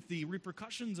dealing with the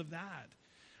repercussions of that.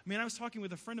 I mean, I was talking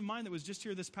with a friend of mine that was just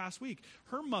here this past week.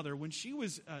 Her mother, when she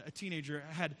was a teenager,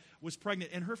 was pregnant,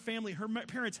 and her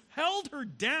parents held her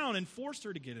down and forced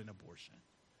her to get an abortion.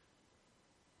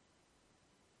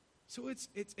 So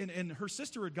and her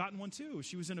sister had gotten one too.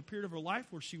 She was in a period of her life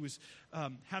where she was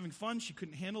having fun. She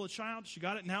couldn't handle a child. She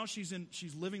got it. Now she's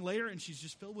living later, and she's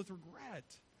just filled with regret.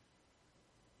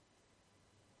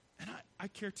 And I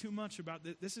care too much about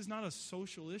this. This is not a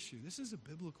social issue. This is a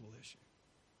biblical issue.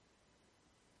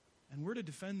 And we're to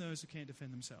defend those who can't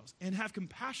defend themselves. And have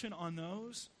compassion on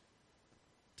those,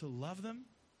 to love them,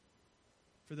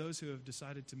 for those who have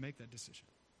decided to make that decision.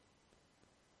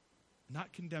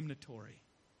 Not condemnatory,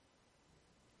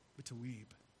 but to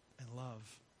weep and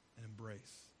love and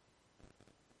embrace.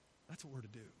 That's what we're to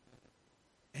do.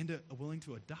 And willing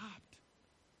to adopt,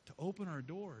 to open our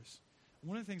doors.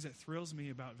 One of the things that thrills me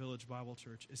about Village Bible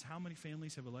Church is how many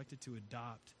families have elected to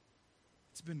adopt.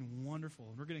 It's been wonderful.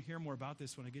 And we're going to hear more about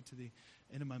this when I get to the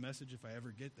end of my message, if I ever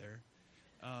get there.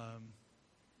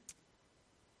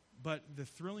 But the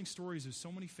thrilling stories of so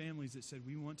many families that said,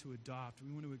 we want to adopt,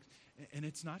 and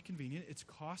it's not convenient, it's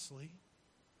costly.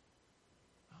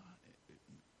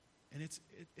 And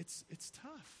it's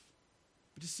tough.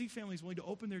 But to see families willing to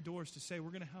open their doors to say,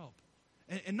 we're going to help.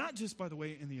 And not just, by the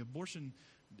way, in the abortion,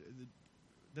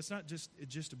 that's not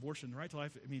just abortion, right to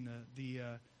life. I mean, the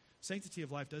sanctity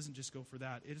of life doesn't just go for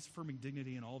that. It is affirming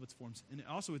dignity in all of its forms. And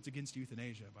also it's against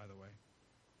euthanasia, by the way.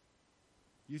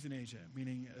 Euthanasia,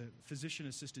 meaning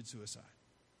physician-assisted suicide.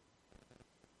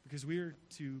 Because we are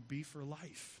to be for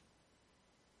life.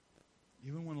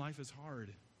 Even when life is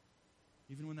hard.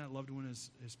 Even when that loved one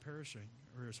is perishing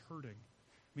or is hurting.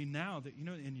 I mean, now that,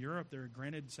 in Europe, they're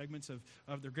granted segments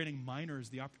they're granting minors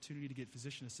the opportunity to get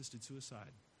physician-assisted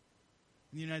suicide.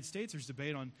 In the United States, there's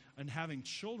debate on having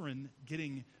children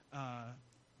getting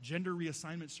gender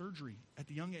reassignment surgery at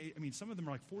the young age. I mean, some of them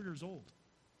are like 4 years old.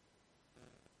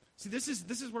 See, this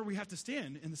is where we have to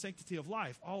stand in the sanctity of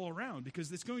life all around, because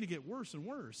it's going to get worse and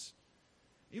worse.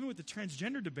 Even with the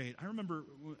transgender debate, I remember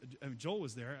Joel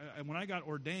was there. When I got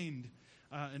ordained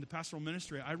in the pastoral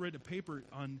ministry, I read a paper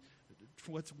on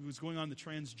what was going on in the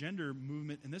transgender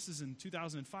movement, and this is in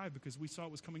 2005 because we saw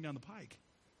it was coming down the pike.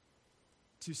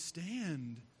 To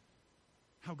stand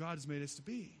how God has made us to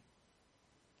be.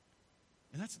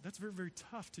 And that's very, very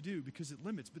tough to do because it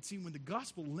limits. But see, when the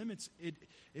gospel limits,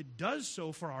 it does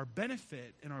so for our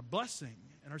benefit and our blessing.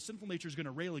 And our sinful nature is going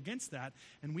to rail against that.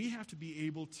 And we have to be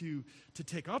able to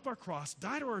take up our cross,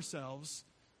 die to ourselves,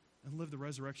 and live the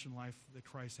resurrection life that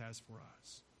Christ has for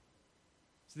us.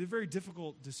 So they're very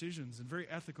difficult decisions and very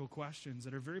ethical questions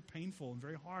that are very painful and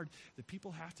very hard that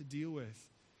people have to deal with.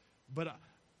 But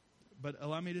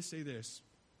allow me to say this.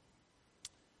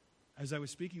 As I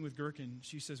was speaking with Gherkin,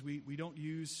 she says we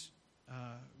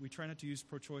try not to use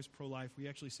pro-choice, pro-life. We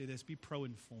actually say this, be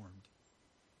pro-informed.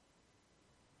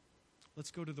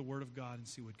 Let's go to the Word of God and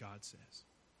see what God says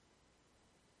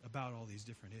about all these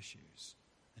different issues.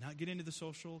 And not get into the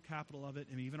social capital of it,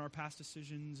 and even our past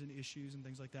decisions and issues and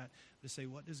things like that, to say,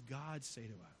 what does God say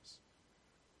to us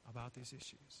about these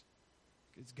issues?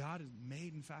 Because God has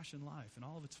made and fashioned life in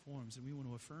all of its forms, and we want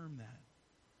to affirm that.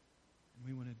 And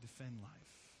we want to defend life.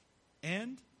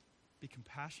 And be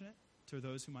compassionate to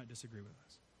those who might disagree with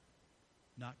us.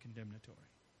 Not condemnatory.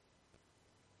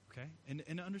 Okay?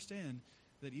 And understand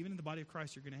that even in the body of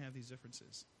Christ, you're going to have these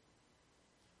differences.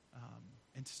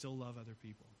 And to still love other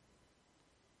people.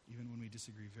 Even when we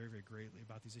disagree very, very greatly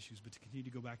about these issues. But to continue to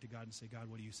go back to God and say, God,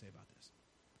 what do you say about this?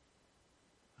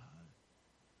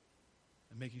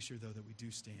 And making sure, though, that we do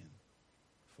stand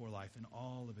for life in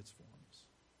all of its forms.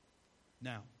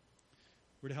 Now,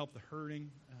 we're to help the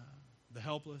hurting, the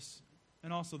helpless,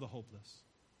 and also the hopeless.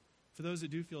 For those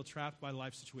that do feel trapped by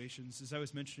life situations, as I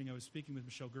was mentioning, I was speaking with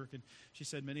Michelle Gherkin. She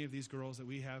said many of these girls that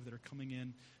we have that are coming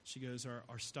in, she goes,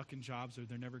 are stuck in jobs or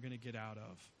they're never going to get out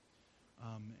of.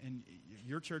 And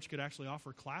your church could actually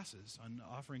offer classes on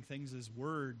offering things as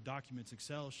Word, documents,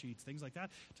 Excel sheets, things like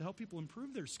that, to help people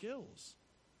improve their skills.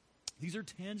 These are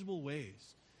tangible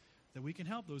ways that we can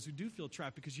help those who do feel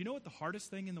trapped. Because you know what the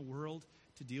hardest thing in the world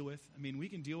to deal with? I mean, we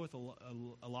can deal with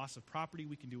a loss of property.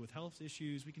 We can deal with health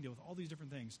issues. We can deal with all these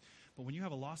different things. But when you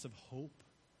have a loss of hope,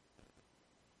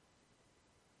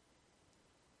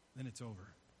 then it's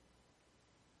over.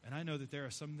 And I know that there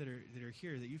are some that are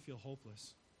here that you feel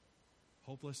hopeless.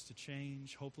 Hopeless to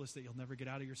change, hopeless that you'll never get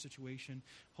out of your situation,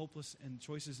 hopeless in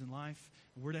choices in life.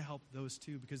 And we're to help those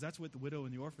too, because that's what the widow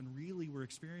and the orphan really were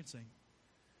experiencing.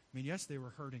 I mean, yes, they were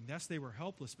hurting. Yes, they were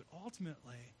helpless, but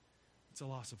ultimately, it's a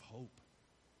loss of hope.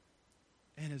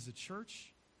 And as a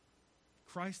church,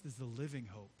 Christ is the living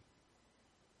hope.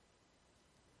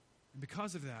 And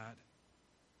because of that,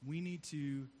 we need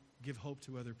to give hope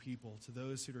to other people, to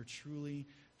those who truly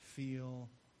feel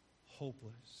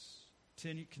hopeless.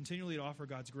 Continually to offer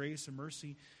God's grace and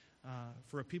mercy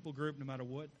for a people group, no matter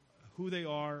who they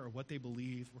are or what they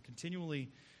believe. We're continually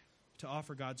to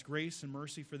offer God's grace and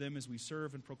mercy for them as we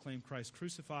serve and proclaim Christ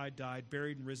crucified, died,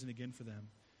 buried, and risen again for them.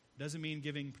 It doesn't mean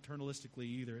giving paternalistically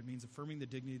either. It means affirming the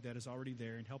dignity that is already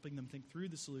there and helping them think through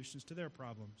the solutions to their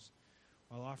problems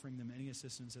while offering them any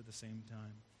assistance at the same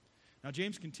time. Now,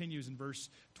 James continues in verse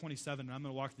 27, and I'm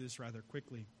going to walk through this rather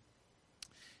quickly.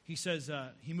 He says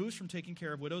he moves from taking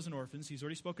care of widows and orphans. He's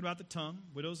already spoken about the tongue,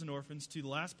 widows and orphans, to the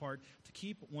last part, to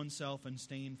keep oneself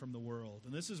unstained from the world.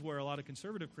 And this is where a lot of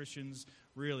conservative Christians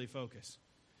really focus.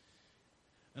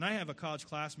 And I have a college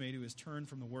classmate who has turned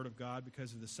from the Word of God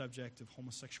because of the subject of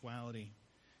homosexuality.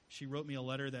 She wrote me a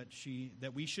letter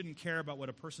that we shouldn't care about what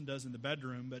a person does in the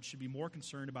bedroom, but should be more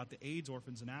concerned about the AIDS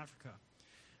orphans in Africa.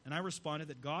 And I responded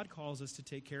that God calls us to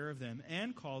take care of them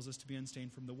and calls us to be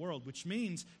unstained from the world, which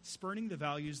means spurning the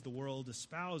values the world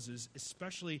espouses,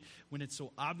 especially when it's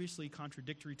so obviously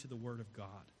contradictory to the Word of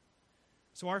God.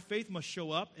 So our faith must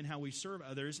show up in how we serve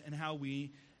others and how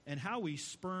we and how we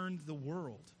spurned the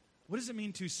world. What does it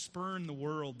mean to spurn the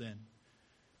world then?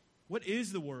 What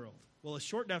is the world? Well, a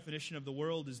short definition of the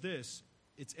world is this.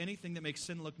 It's anything that makes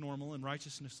sin look normal and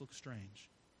righteousness look strange.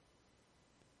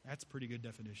 That's a pretty good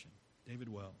definition. David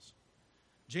Wells.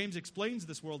 James explains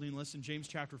this worldliness in James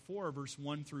chapter 4, verse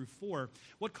 1 through 4.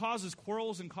 What causes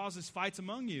quarrels and causes fights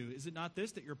among you? Is it not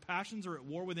this, that your passions are at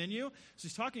war within you? So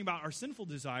he's talking about our sinful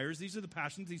desires. These are the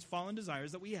passions, these fallen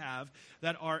desires that we have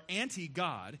that are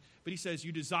anti-God. But he says,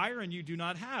 you desire and you do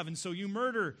not have. And so you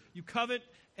murder, you covet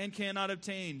and cannot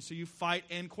obtain. So you fight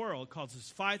and quarrel. It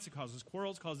causes fights, it causes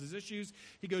quarrels, it causes issues.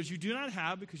 He goes, you do not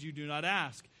have because you do not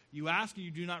ask. You ask and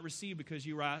you do not receive because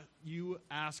you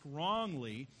ask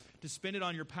wrongly to spend it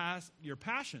on your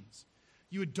passions.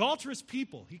 You adulterous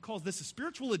people. He calls this a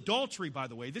spiritual adultery, by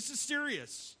the way. This is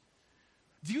serious.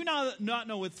 Do you not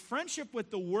know with friendship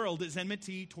with the world is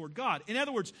enmity toward God? In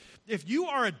other words, if you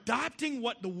are adopting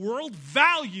what the world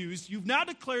values, you've now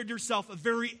declared yourself a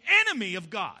very enemy of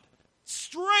God.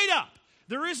 Straight up.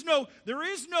 There is no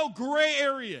gray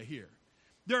area here.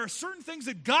 There are certain things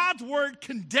that God's word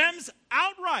condemns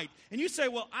outright. And you say,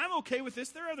 well, I'm okay with this.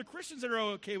 There are other Christians that are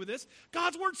okay with this.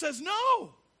 God's word says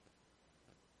no.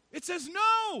 It says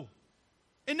no.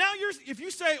 And now if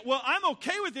you say, well, I'm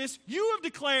okay with this, you have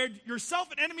declared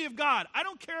yourself an enemy of God. I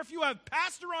don't care if you have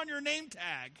pastor on your name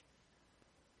tag.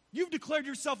 You've declared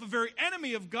yourself a very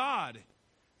enemy of God.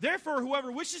 Therefore,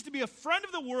 whoever wishes to be a friend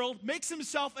of the world makes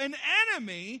himself an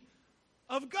enemy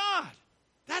of God.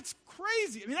 That's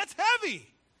crazy. I mean, that's heavy.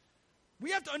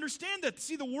 We have to understand that.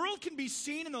 See, the world can be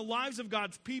seen in the lives of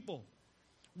God's people.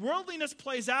 Worldliness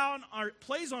plays on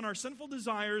our sinful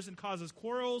desires and causes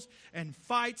quarrels and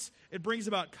fights. It brings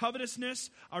about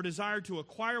covetousness, our desire to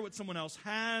acquire what someone else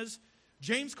has.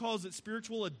 James calls it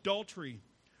spiritual adultery,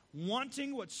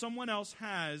 wanting what someone else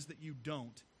has that you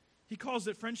don't. He calls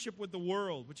it friendship with the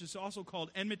world, which is also called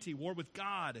enmity, war with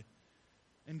God.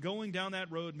 And going down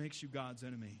that road makes you God's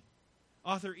enemy.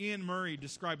 Author Ian Murray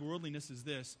described worldliness as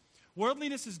this.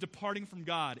 Worldliness is departing from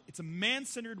God. It's a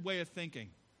man-centered way of thinking.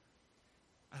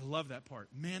 I love that part,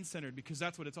 man-centered, because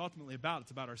that's what it's ultimately about.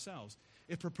 It's about ourselves.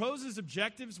 It proposes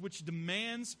objectives which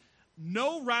demands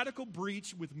no radical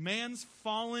breach with man's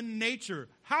fallen nature.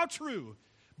 How true?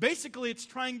 Basically, it's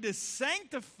trying to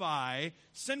sanctify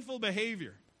sinful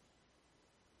behavior.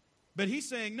 But he's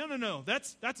saying, no,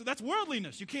 that's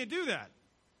worldliness. You can't do that.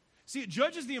 See, it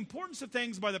judges the importance of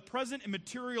things by the present and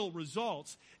material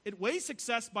results. It weighs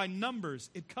success by numbers.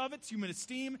 It covets human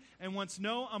esteem and wants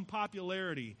no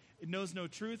unpopularity. It knows no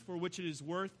truth for which it is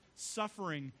worth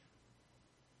suffering.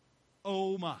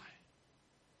 Oh my.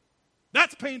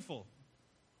 That's painful,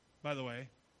 by the way.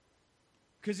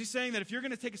 Because he's saying that if you're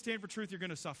going to take a stand for truth, you're going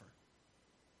to suffer.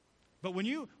 But when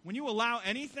you allow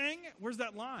anything, where's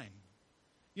that line?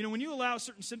 You know, when you allow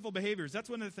certain sinful behaviors, that's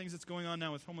one of the things that's going on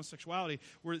now with homosexuality,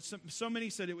 where so many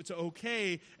said it was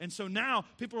okay, and so now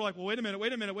people are like, well, wait a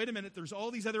minute, there's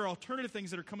all these other alternative things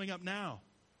that are coming up now.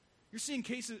 You're seeing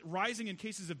cases rising in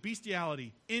cases of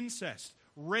bestiality, incest,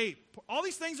 rape. All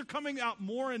these things are coming out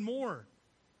more and more.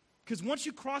 Because once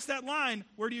you cross that line,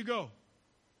 where do you go?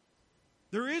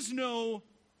 There is no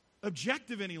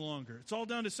objective any longer. It's all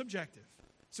down to subjective.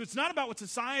 So it's not about what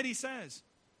society says.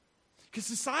 Because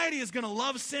society is going to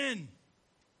love sin.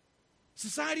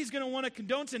 Society is going to want to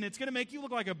condone sin. It's going to make you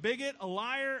look like a bigot, a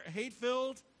liar,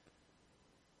 hate-filled.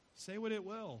 Say what it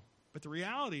will. But the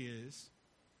reality is,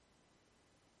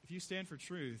 if you stand for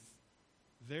truth,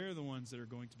 they're the ones that are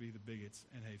going to be the bigots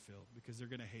and hate-filled because they're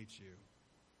going to hate you.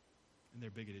 And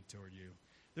they're bigoted toward you.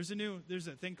 There's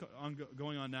a thing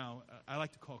going on now I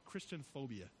like to call Christian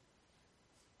phobia.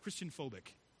 Christian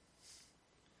phobic.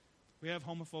 We have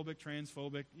homophobic,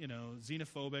 transphobic,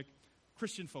 xenophobic,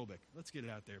 Christian phobic. Let's get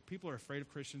it out there. People are afraid of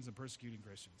Christians and persecuting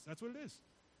Christians. That's what it is.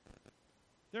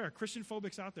 There are Christian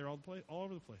phobics out there all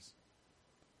over the place.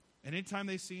 And anytime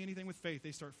they see anything with faith,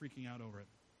 they start freaking out over it.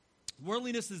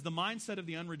 Worldliness is the mindset of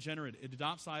the unregenerate. It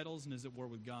adopts idols and is at war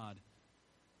with God.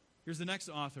 Here's the next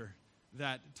author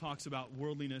that talks about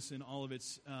worldliness and all of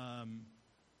its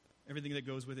everything that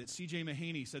goes with it. C.J.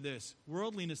 Mahaney said this: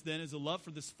 worldliness, then, is a love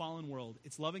for this fallen world.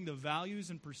 It's loving the values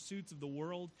and pursuits of the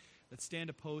world that stand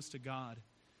opposed to God.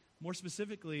 More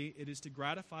specifically, it is to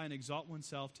gratify and exalt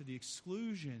oneself to the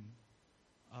exclusion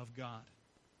of God.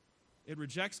 It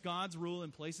rejects God's rule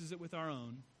and places it with our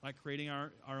own, like creating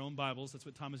our own Bibles. That's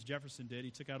what Thomas Jefferson did.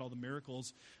 He took out all the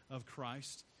miracles of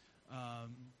Christ.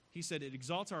 He said it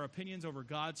exalts our opinions over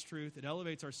God's truth. It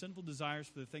elevates our sinful desires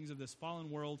for the things of this fallen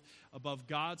world above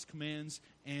God's commands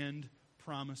and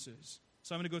promises.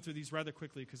 So I'm going to go through these rather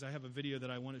quickly because I have a video that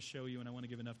I want to show you and I want to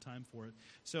give enough time for it.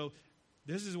 So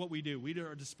This is what we do. We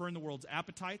are to spurn the world's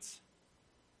appetites.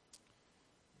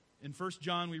 In 1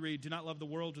 John, we read, do not love the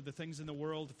world or the things in the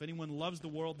world. If anyone loves the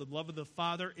world, the love of the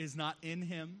Father is not in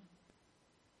him.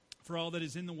 For all that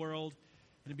is in the world,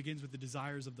 and it begins with the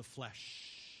desires of the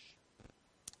flesh.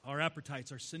 Our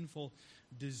appetites, our sinful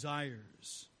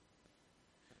desires.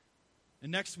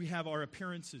 And next we have our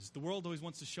appearances. The world always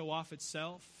wants to show off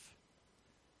itself,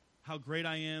 how great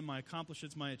I am, my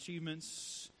accomplishments, my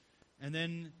achievements. And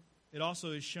then it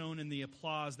also is shown in the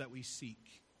applause that we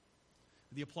seek.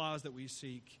 The applause that we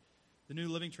seek. The New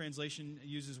Living Translation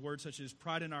uses words such as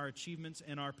pride in our achievements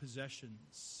and our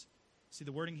possessions. See,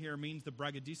 the wording here means the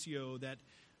braggadocio that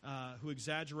who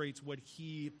exaggerates what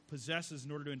he possesses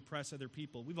in order to impress other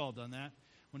people. We've all done that.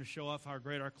 Want to show off how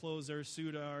great our clothes are,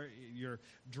 suit are, your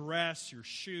dress, your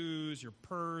shoes, your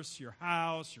purse, your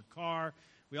house, your car.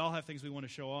 We all have things we want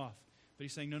to show off. But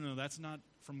he's saying, no, that's not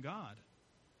from God.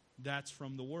 That's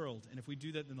from the world. And if we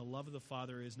do that, then the love of the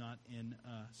Father is not in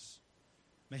us.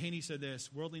 Mahaney said this,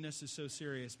 worldliness is so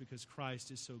serious because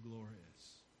Christ is so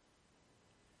glorious.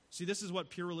 See, this is what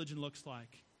pure religion looks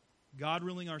like. God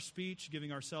ruling our speech,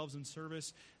 giving ourselves in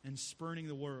service, and spurning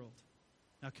the world.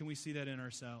 Now, can we see that in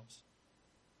ourselves?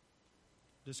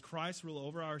 Does Christ rule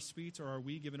over our speech, or are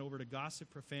we given over to gossip,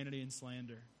 profanity, and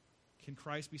slander? Can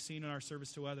Christ be seen in our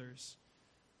service to others?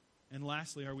 And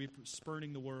lastly, are we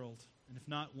spurning the world? And if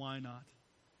not, why not?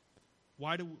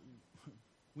 Why do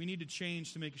we need to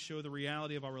change to make show the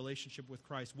reality of our relationship with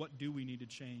Christ? What do we need to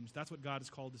change? That's what God has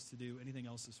called us to do. Anything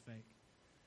else is fake.